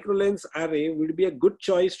MLA, the microlens array would be a good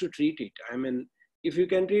choice to treat it. if you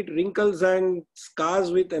can treat wrinkles and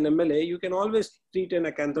scars with an MLA, you can always treat an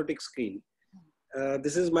acanthotic skin.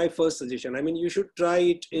 This is my first suggestion. I mean, you should try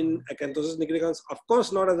it in acanthosis nigricans, of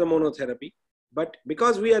course, not as a monotherapy, but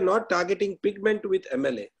because we are not targeting pigment with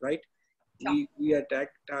MLA, right? We are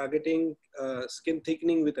targeting skin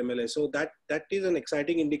thickening with MLA. So that is an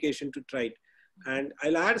exciting indication to try it. And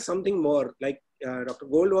I'll add something more, like Dr.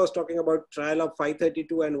 Gold was talking about trial of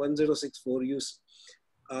 532 and 1064 use.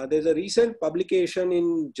 There's a recent publication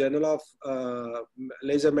in Journal of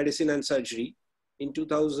Laser Medicine and Surgery in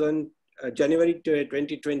January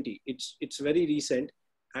 2020. It's very recent,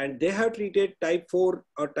 and they have treated type 4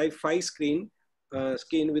 or type 5 skin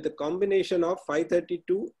with a combination of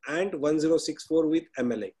 532 and 1064 with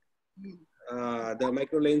MLA, the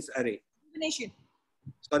microlens array. Combination.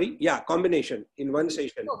 Sorry, yeah, combination in one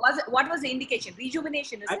session. So what was the indication?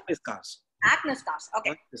 Rejuvenation, is acne scars. Acne scars, okay.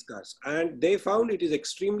 Acne scars. And they found it is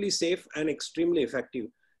extremely safe and extremely effective.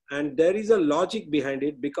 And there is a logic behind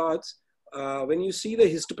it, because when you see the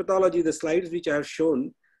histopathology, the slides which I have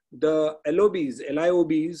shown, the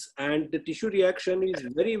LIOBs and the tissue reaction is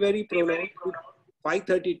very, very pronounced with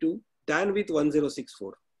 532 than with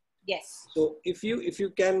 1064. Yes. So if you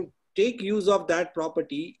can take use of that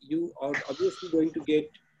property, you are obviously going to get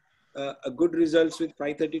a good results with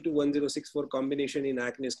 532 1064 combination in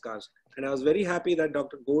acne scars. And I was very happy that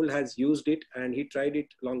Dr. Gold has used it and he tried it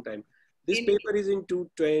long time. This paper is in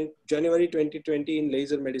January 2020 in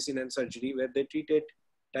Laser Medicine and Surgery, where they treated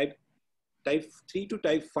type 3 to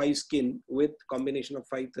type 5 skin with combination of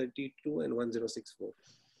 532 and 1064.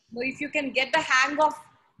 So if you can get the hang of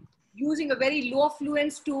using a very low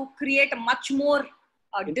affluence to create a much more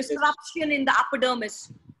disruption in the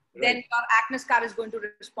epidermis, then your acne scar is going to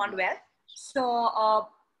respond well. So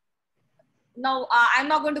now I'm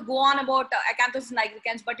not going to go on about acanthosis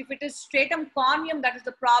nigricans, but if it is stratum corneum that is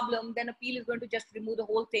the problem, then a peel is going to just remove the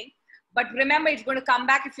whole thing. But remember, it's going to come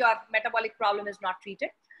back if your metabolic problem is not treated.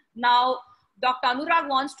 Now, Dr. Anurag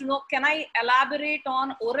wants to know, can I elaborate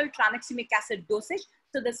on oral tranexamic acid dosage?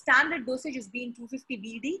 So the standard dosage is being 250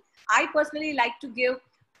 BD. I personally like to give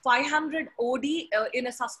 500 OD in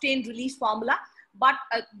a sustained release formula. But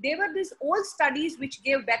there were these old studies which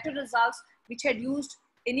gave better results, which had used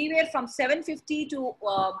anywhere from 750 to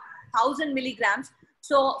 1000 milligrams.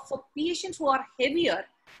 So for patients who are heavier,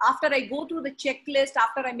 after I go through the checklist,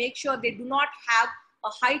 after I make sure they do not have a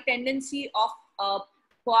high tendency of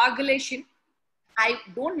coagulation, I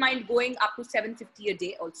don't mind going up to 750 a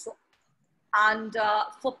day also. And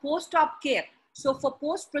for post-op care, so for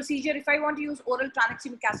post-procedure, if I want to use oral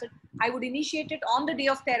tranexamic acid, I would initiate it on the day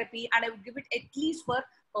of therapy and I would give it at least for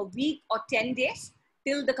a week or 10 days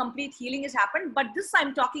till the complete healing has happened. But this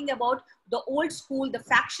I'm talking about the old school, the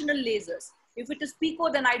fractional lasers. If it is Pico,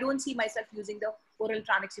 then I don't see myself using the oral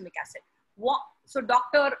tranexamic acid. So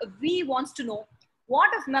Dr. V wants to know,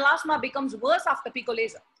 what if melasma becomes worse after Pico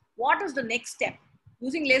laser? What is the next step?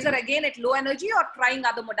 Using laser again at low energy or trying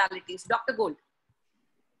other modalities? Dr. Gold.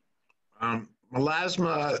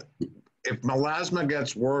 Melasma, if melasma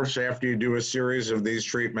gets worse after you do a series of these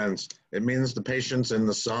treatments, it means the patient's in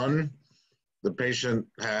the sun. The patient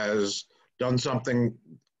has done something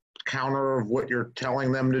counter of what you're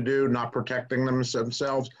telling them to do, not protecting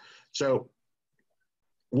themselves. So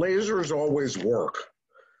lasers always work.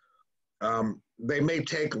 They may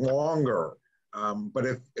take longer, but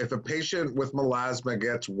if a patient with melasma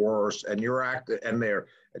gets worse and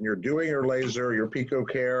you're doing your laser, your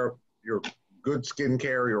PICOCARE, your good skin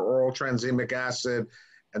care, your oral tranexamic acid,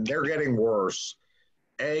 and they're getting worse,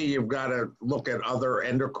 you've got to look at other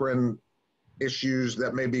endocrine issues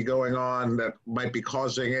that may be going on that might be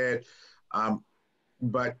causing it.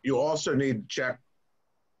 But you also need to check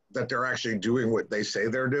that they're actually doing what they say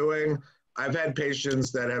they're doing. I've had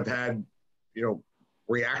patients that have had,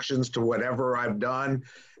 reactions to whatever I've done,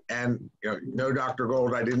 and no, Dr.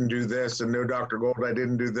 Gold, I didn't do this, and no, Dr. Gold, I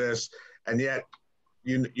didn't do this, and yet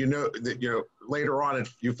later on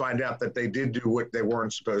if you find out that they did do what they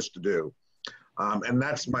weren't supposed to do, and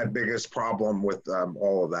that's my biggest problem with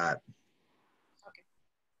all of that. Okay,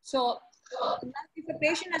 so if a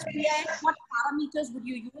patient has PIH, what parameters would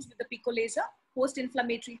you use with the Pico laser?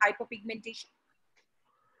 Post-inflammatory hyperpigmentation.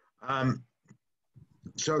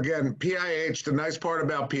 So again, PIH, the nice part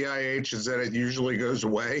about PIH is that it usually goes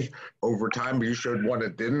away over time. You showed one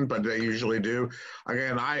that didn't, but they usually do.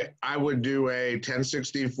 Again, I would do a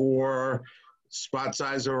 1064, spot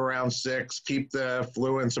size of around 6, keep the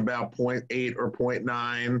fluence about 0.8 or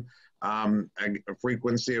 0.9, a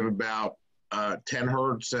frequency of about 10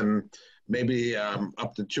 hertz, and maybe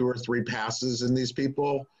up to 2 or 3 passes in these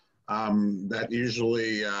people. That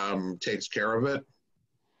usually takes care of it.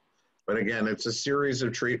 But again, it's a series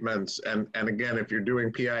of treatments. And again, if you're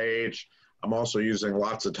doing PIH, I'm also using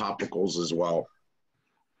lots of topicals as well.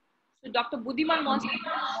 So Dr. Budiman wants to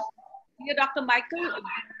know, here, Dr. Michael,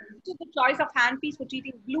 which is the choice of handpiece for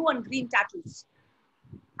treating blue and green tattoos?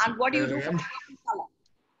 And what do you do for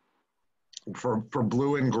color? For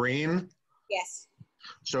blue and green? Yes.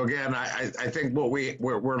 So again, I think what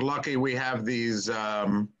we're lucky we have these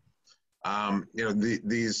you know,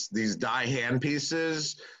 these die hand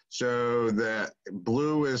pieces. So the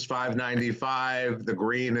blue is $595, the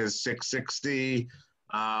green is $660.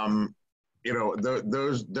 You know,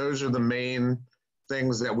 those are the main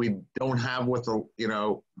things that we don't have with you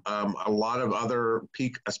know, a lot of other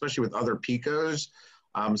especially with other Picos.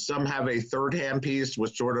 Some have a third hand piece,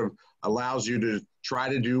 which sort of allows you to try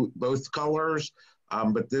to do both colors,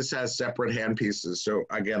 but this has separate hand pieces. So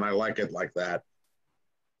again, I like it like that.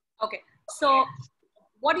 Okay, so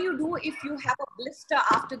what do you do if you have a blister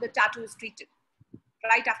after the tattoo is treated,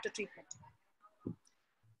 right after treatment?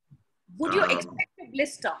 Would you expect a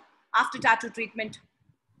blister after tattoo treatment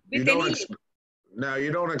with any? No,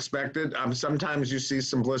 you don't expect it. Sometimes you see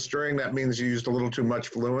some blistering. That means you used a little too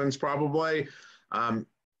much fluence, probably. You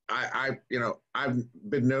know, I've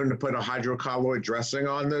been known to put a hydrocolloid dressing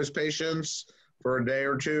on those patients for a day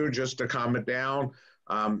or two just to calm it down.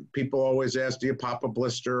 People always ask, do you pop a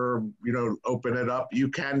blister, you know, open it up? You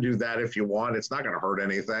can do that if you want. It's not going to hurt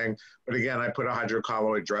anything. But again, I put a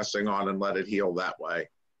hydrocolloid dressing on and let it heal that way.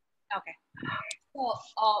 Okay. So,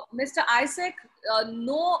 Mr. Isaac,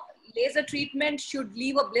 no laser treatment should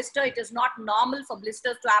leave a blister. It is not normal for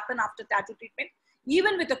blisters to happen after tattoo treatment,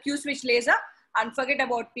 even with a Q-switch laser, and forget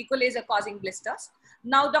about pico laser causing blisters.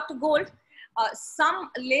 Now, Dr. Gold,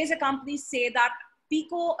 some laser companies say that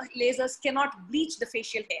pico lasers cannot bleach the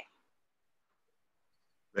facial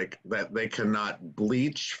hair. They cannot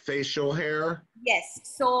bleach facial hair? Yes.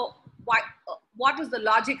 So why, what is the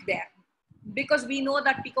logic there? Because we know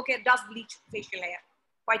that PICOCARE does bleach facial hair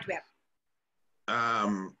quite well.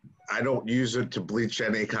 I don't use it to bleach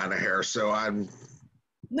any kind of hair, so I'm...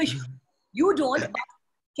 No, you don't, but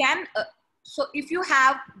can... so if you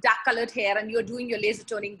have dark colored hair and you're doing your laser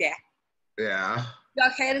toning there, yeah, your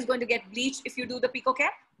hair is going to get bleached if you do the PICOCARE?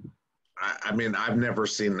 I mean, I've never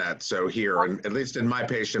seen that. So here, and at least in my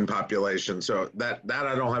patient population, so that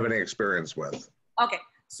I don't have any experience with. Okay,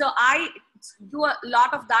 so I do a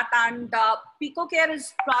lot of that, and PICOCARE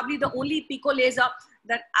is probably the only pico laser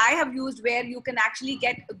that I have used where you can actually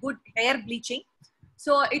get a good hair bleaching.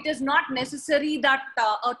 So it is not necessary that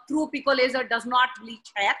a true pico laser does not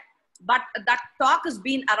bleach hair, but that talk has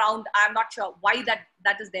been around. I'm not sure why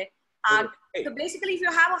that is there. And so basically, if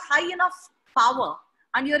you have a high enough power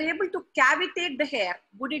and you're able to cavitate the hair,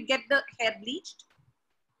 would it get the hair bleached?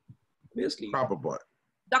 Obviously. Probably.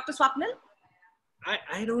 Dr. Swapnil?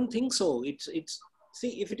 I don't think so.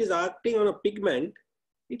 See, if it is acting on a pigment,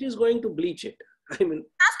 it is going to bleach it. I mean, it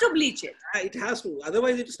has to bleach it. It has to.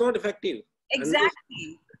 Otherwise, it's not effective.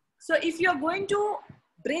 Exactly. So if you're going to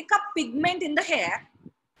break up pigment in the hair,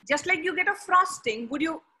 just like you get a frosting, would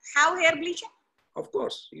you have hair bleaching? Of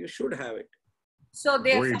course, you should have it. So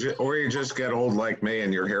or you just get old like me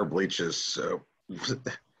and your hair bleaches. So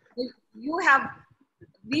we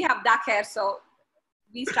have dark hair, so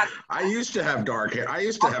we start. I used to have dark hair.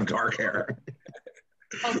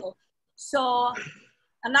 Okay. So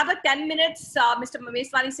another 10 minutes, Mr.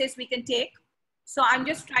 Mameswani says we can take. So I'm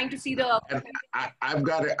just trying to see the. I've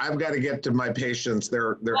got to get to my patients.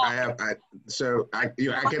 So I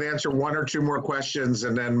can answer one or two more questions,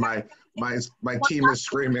 and then my team is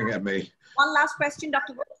screaming at me. One last question,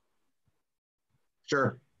 Dr. Gold.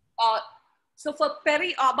 Sure. So for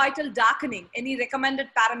periorbital darkening, any recommended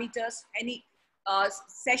parameters? Any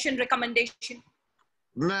session recommendation?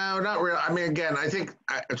 No, not really. I mean, again, I think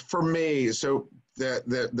for me, so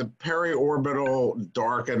the periorbital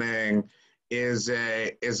darkening is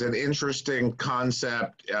an interesting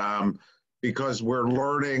concept because we're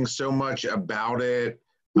learning so much about it.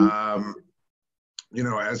 You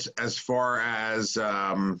know, as far as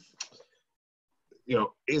you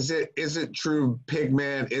know, is it true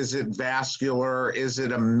pigment? Is it vascular? Is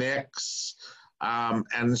it a mix?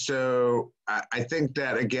 And so I think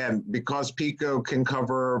that, again, because Pico can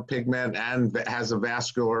cover pigment and has a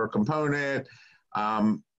vascular component,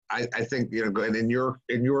 I think, you know, and in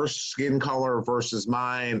your skin color versus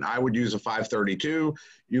mine, I would use a 532.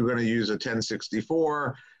 You're going to use a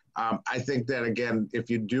 1064. I think that, again, if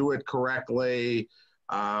you do it correctly,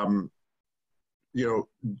 you know,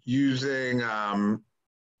 using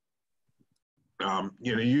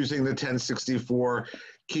using the 1064,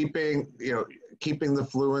 keeping the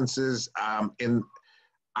fluences in.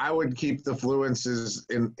 I would keep the fluences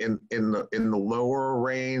in the lower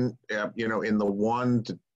range, you know, in the 1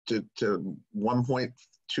 to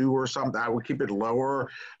 1.2 or something. I would keep it lower.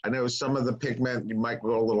 I know some of the pigment you might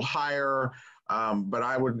go a little higher, but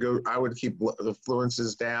I would keep the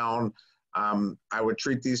fluences down. I would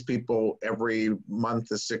treat these people every month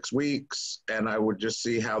to 6 weeks, and I would just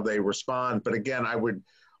see how they respond. But again, I would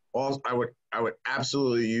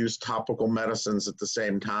absolutely use topical medicines at the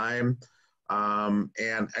same time.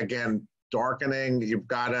 And again, darkening, you've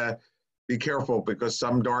got to be careful because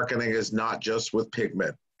some darkening is not just with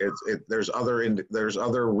pigment. There's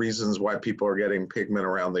other reasons why people are getting pigment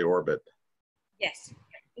around the orbit. Yes,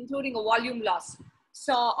 including a volume loss.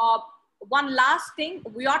 So one last thing,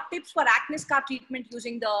 your tips for acne scar treatment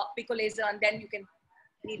using the pico laser, and then you can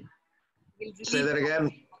say that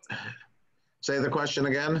again. Say the question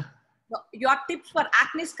again. Your tips for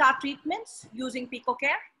acne scar treatments using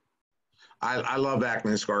PICOCARE? I love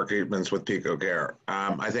acne scar treatments with PICOCARE.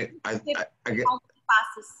 I think I get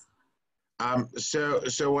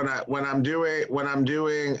so when I'm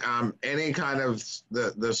doing any kind of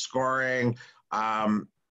the scarring,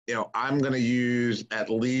 you know, I'm going to use at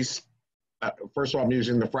least first of all, I'm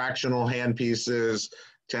using the fractional hand pieces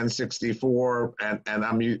 1064,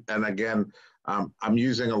 and again I'm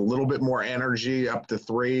using a little bit more energy up to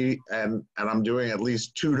 3, and I'm doing at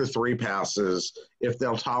least 2 to 3 passes if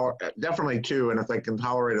they'll tolerate, definitely 2, and if they can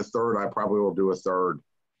tolerate a third, I probably will do a third.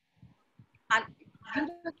 And you do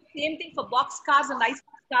the same thing for box scars and ice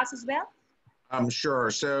scars as well? Sure.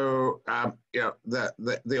 So, you know,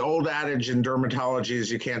 the old adage in dermatology is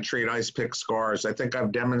you can't treat ice pick scars. I think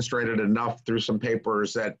I've demonstrated enough through some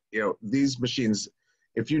papers that, you know, these machines,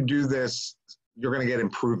 if you do this, you're going to get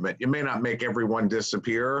improvement. You may not make everyone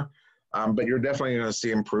disappear, but you're definitely going to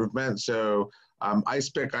see improvement. So ice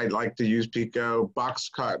pick, I'd like to use Pico. Box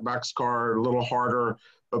scar, a little harder,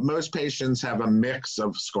 but most patients have a mix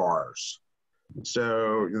of scars.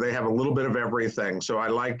 So they have a little bit of everything. So I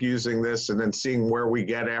like using this and then seeing where we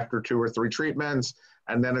get after 2 or 3 treatments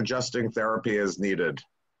and then adjusting therapy as needed.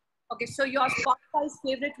 Okay, so your spot size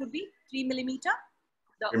favorite would be 3 millimeter?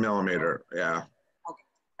 3 millimeter, yeah. Okay,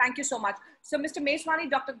 thank you so much. So Mr. Meswani,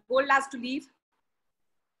 Dr. Gold has to leave.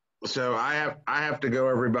 So I have to go,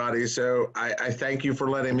 everybody. So I thank you for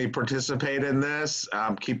letting me participate in this.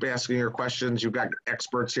 Keep asking your questions. You've got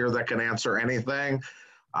experts here that can answer anything.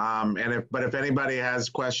 But if anybody has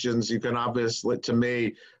questions, you can obviously, to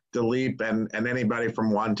me, Dilip and anybody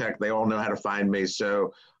from Wontech, they all know how to find me.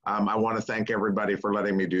 So I want to thank everybody for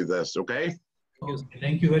letting me do this. Okay. Okay.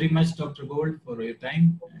 Thank you very much, Dr. Gold, for your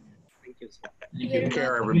time. Thank you. Take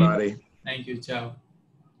care, everybody. Thank you. Ciao.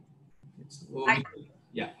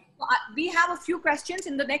 Yeah. We have a few questions.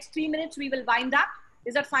 In the next 3 minutes, we will wind up.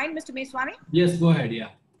 Is that fine, Mr. Meswani? Yes, go ahead. Yeah.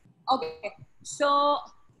 Okay. So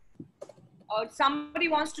somebody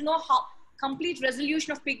wants to know how complete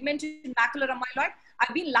resolution of pigment in macular amyloid.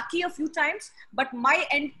 I've been lucky a few times, but my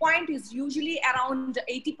endpoint is usually around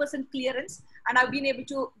 80% clearance, and I've been able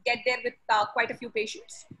to get there with quite a few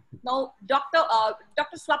patients. Now, Dr.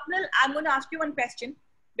 Swapnil, I'm going to ask you one question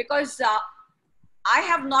because I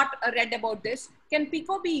have not read about this. Can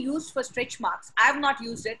Pico be used for stretch marks? I have not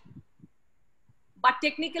used it, but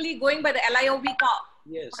technically going by the LIOB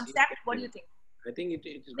concept, what do you think? I think it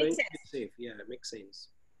is going to be safe. Yeah, it makes sense.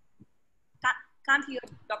 Can't hear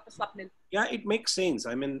Dr. Swapnil. Yeah, it makes sense.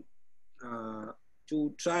 I mean,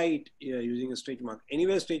 to try it using a stretch mark.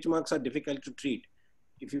 Anyway, stretch marks are difficult to treat.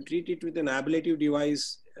 If you treat it with an ablative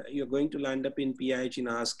device, you're going to land up in PIH in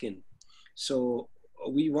our skin. So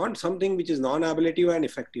we want something which is non-ablative and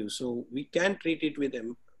effective. So we can treat it with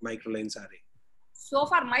a microlens array. So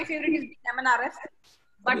far, my favorite is MNRF,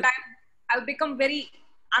 but I've become very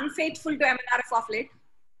unfaithful to MNRF of late.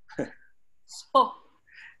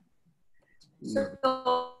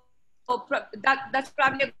 That's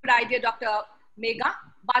probably a good idea, Dr. Megha.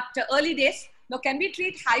 But early days, now can we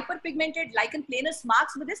treat hyperpigmented lichen planus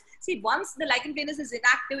marks with this? See, once the lichen planus is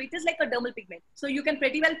inactive, it is like a dermal pigment. So you can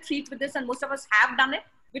pretty well treat with this, and most of us have done it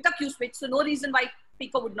with a Q-switch. So no reason why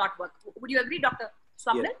Pico would not work. Would you agree, Dr.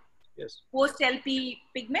 Swapnil? Yes. Post-LP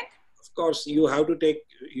pigment? Of course, you have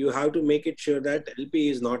to make it sure that LP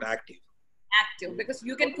is not active. Active, because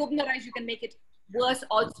you can cubnerize, you can make it worse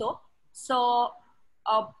also. So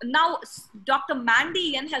now Dr.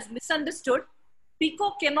 Mandy Ian has misunderstood.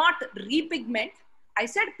 Pico cannot repigment. I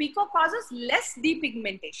said Pico causes less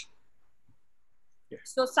depigmentation. Yeah.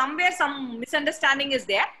 So somewhere some misunderstanding is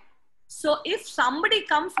there. So if somebody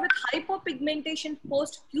comes with hypopigmentation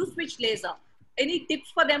post Q-switch laser, any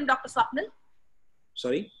tips for them, Dr. Swapnil?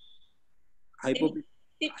 Sorry?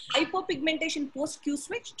 Hypopigmentation post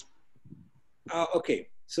Q-switched? Okay.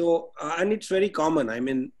 So, and it's very common. I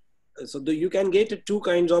mean, so you can get two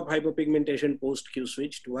kinds of hypopigmentation post Q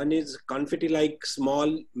switched. One is confetti-like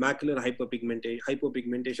small macular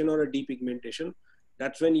hypopigmentation or a depigmentation.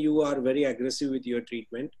 That's when you are very aggressive with your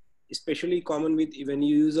treatment, especially common with when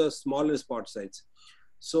you use a smaller spot size.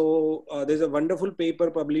 So there's a wonderful paper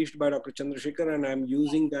published by Dr. Chandrasekhar, and I'm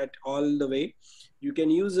using that all the way. You can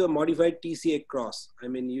use a modified TCA cross. I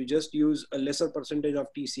mean, you just use a lesser percentage of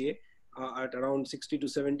TCA at around 60 to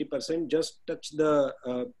 70%. Just touch the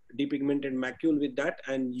depigmented macule with that,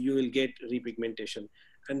 and you will get repigmentation.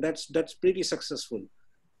 And that's pretty successful.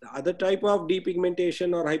 The other type of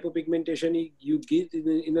depigmentation or hypopigmentation you get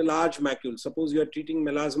in a large macule. Suppose you are treating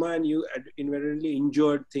melasma and you inadvertently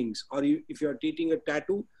injured things, or if you are treating a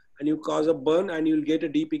tattoo and you cause a burn and you'll get a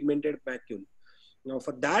depigmented macule. Now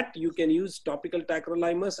for that, you can use topical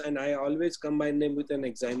tacrolimus, and I always combine them with an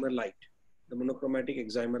excimer light, the monochromatic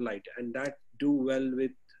excimer light, and that do well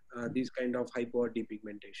with these kind of hypo or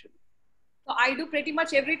depigmentation. So I do pretty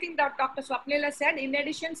much everything that Dr. Swapnil has said. In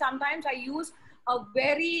addition, sometimes I use a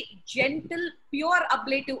very gentle, pure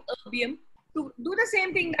ablative erbium to do the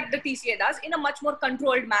same thing that the TCA does in a much more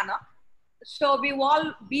controlled manner. So we've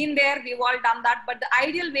all been there, we've all done that, but the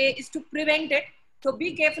ideal way is to prevent it. So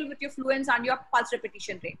be careful with your fluence and your pulse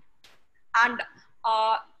repetition rate. And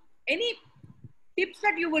any tips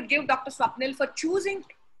that you would give, Dr. Swapnil, for choosing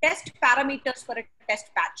test parameters for a test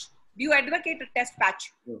patch? Do you advocate a test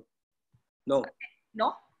patch? No.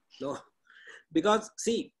 No? No. Because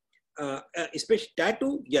see, especially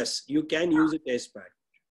tattoo, yes, you can use a test patch.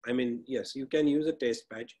 I mean, yes, you can use a test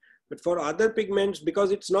patch. But for other pigments,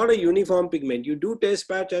 because it's not a uniform pigment, you do test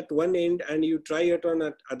patch at one end and you try it on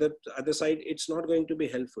at other side, it's not going to be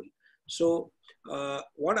helpful. So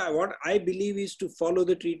what I believe is to follow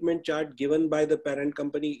the treatment chart given by the parent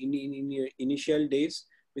company in initial days,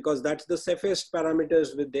 because that's the safest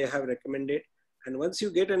parameters that they have recommended. And once you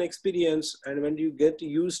get an experience and when you get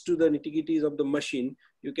used to the nitty-gritties of the machine,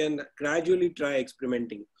 you can gradually try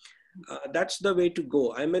experimenting. That's the way to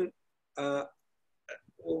go. I mean,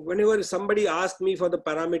 whenever somebody asks me for the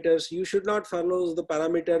parameters, you should not follow the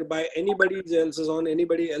parameter by anybody else's on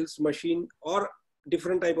anybody else's machine or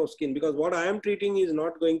different type of skin, because what I am treating is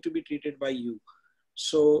not going to be treated by you.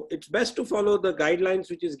 So it's best to follow the guidelines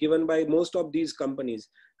which is given by most of these companies.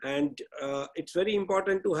 And it's very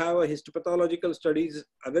important to have a histopathological studies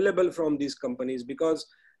available from these companies, because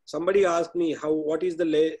somebody asked me what is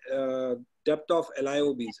the depth of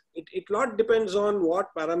LIOBs. It lot depends on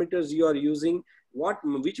what parameters you are using,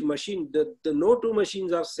 which machine. The no two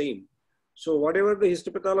machines are same. So whatever the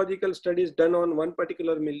histopathological studies done on one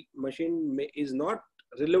particular machine is not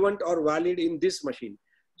relevant or valid in this machine.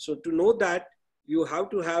 So to know that, you have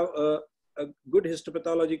to have a good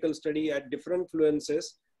histopathological study at different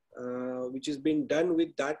fluences, which is being done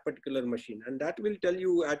with that particular machine. And that will tell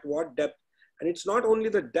you at what depth. And it's not only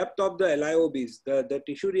the depth of the LIOBs, the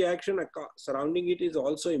tissue reaction surrounding it is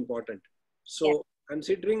also important. So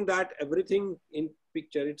considering that everything in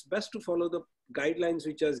picture, it's best to follow the guidelines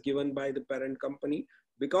which is given by the parent company,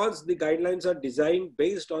 because the guidelines are designed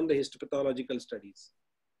based on the histopathological studies.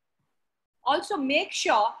 Also make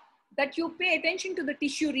sure that you pay attention to the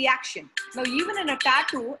tissue reaction. Now, even in a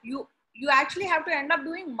tattoo, you actually have to end up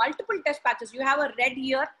doing multiple test patches. You have a red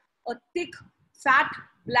here, a thick, fat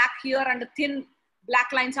black here, and a thin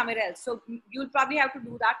black line somewhere else. So you'll probably have to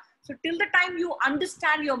do that. So till the time you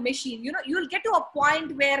understand your machine, you'll get to a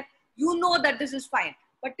point where you know that this is fine.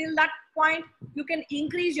 But till that point, you can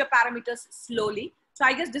increase your parameters slowly. So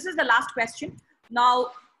I guess this is the last question.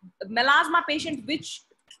 Now, melasma patient, which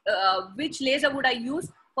laser would I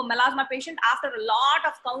use for melasma patient? After a lot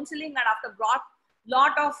of counseling and after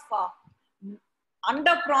lot of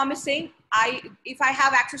under promising, if I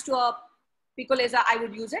have access to a pico laser, I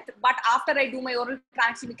would use it. But after I do my oral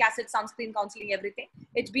tranexamic acid, sunscreen, counseling, everything,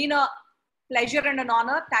 it's been a pleasure and an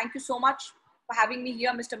honor. Thank you so much for having me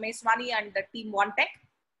here, Mr. Meswani and the team Wontech.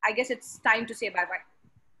 I guess it's time to say bye-bye.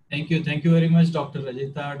 Thank you very much, Dr.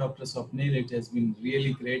 Rajetha, Dr. Swapnil. It has been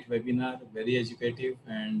really great webinar, very educative,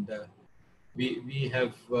 and we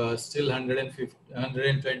have still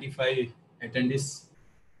 125 attendees.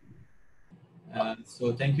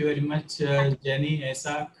 So thank you very much, Jenny,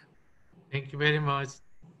 Isak. Thank you very much.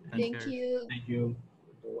 Thank you. Thank you.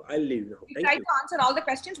 I'll leave now. We tried to answer all the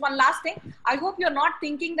questions. One last thing. I hope you're not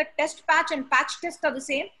thinking that test patch and patch test are the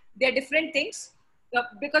same. They're different things,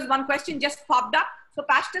 because one question just popped up. So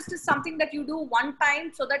patch test is something that you do one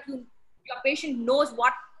time so that your patient knows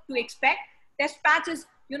what to expect. Test patch is,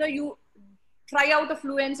 you try out the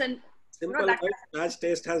fluence and simple. Patch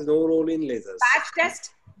test has no role in lasers. Patch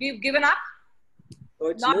test, we've given up. So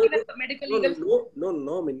it's Not no, in a medical legal.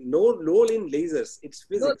 no role in lasers. It's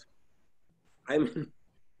physics. I mean,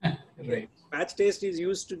 Right. patch test is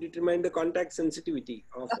used to determine the contact sensitivity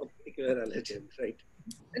of a particular allergen, right?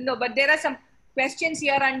 No, but there are some questions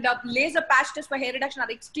here, and laser patch tests for hair reduction are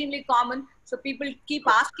extremely common. So people keep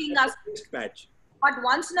asking us. Patch. But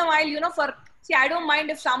once in a while, see, I don't mind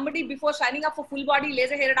if somebody before signing up for full body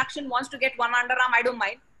laser hair reduction wants to get one underarm, I don't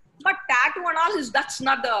mind. But tattoo and all that's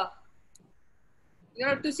not the,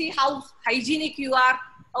 to see how hygienic you are,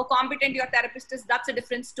 how competent your therapist is, that's a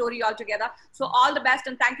different story altogether. So all the best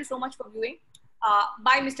and thank you so much for viewing.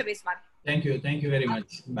 Bye, Mr. Vesman. Thank you very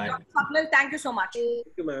much. Bye. Swapnil, thank you so much.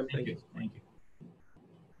 Thank you, ma'am. Thank you.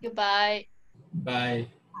 Goodbye. Bye.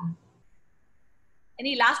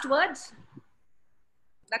 Any last words?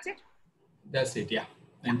 That's it? That's it. Yeah.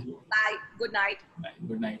 Thank you. Bye. Good night. Bye.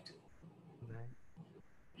 Good night.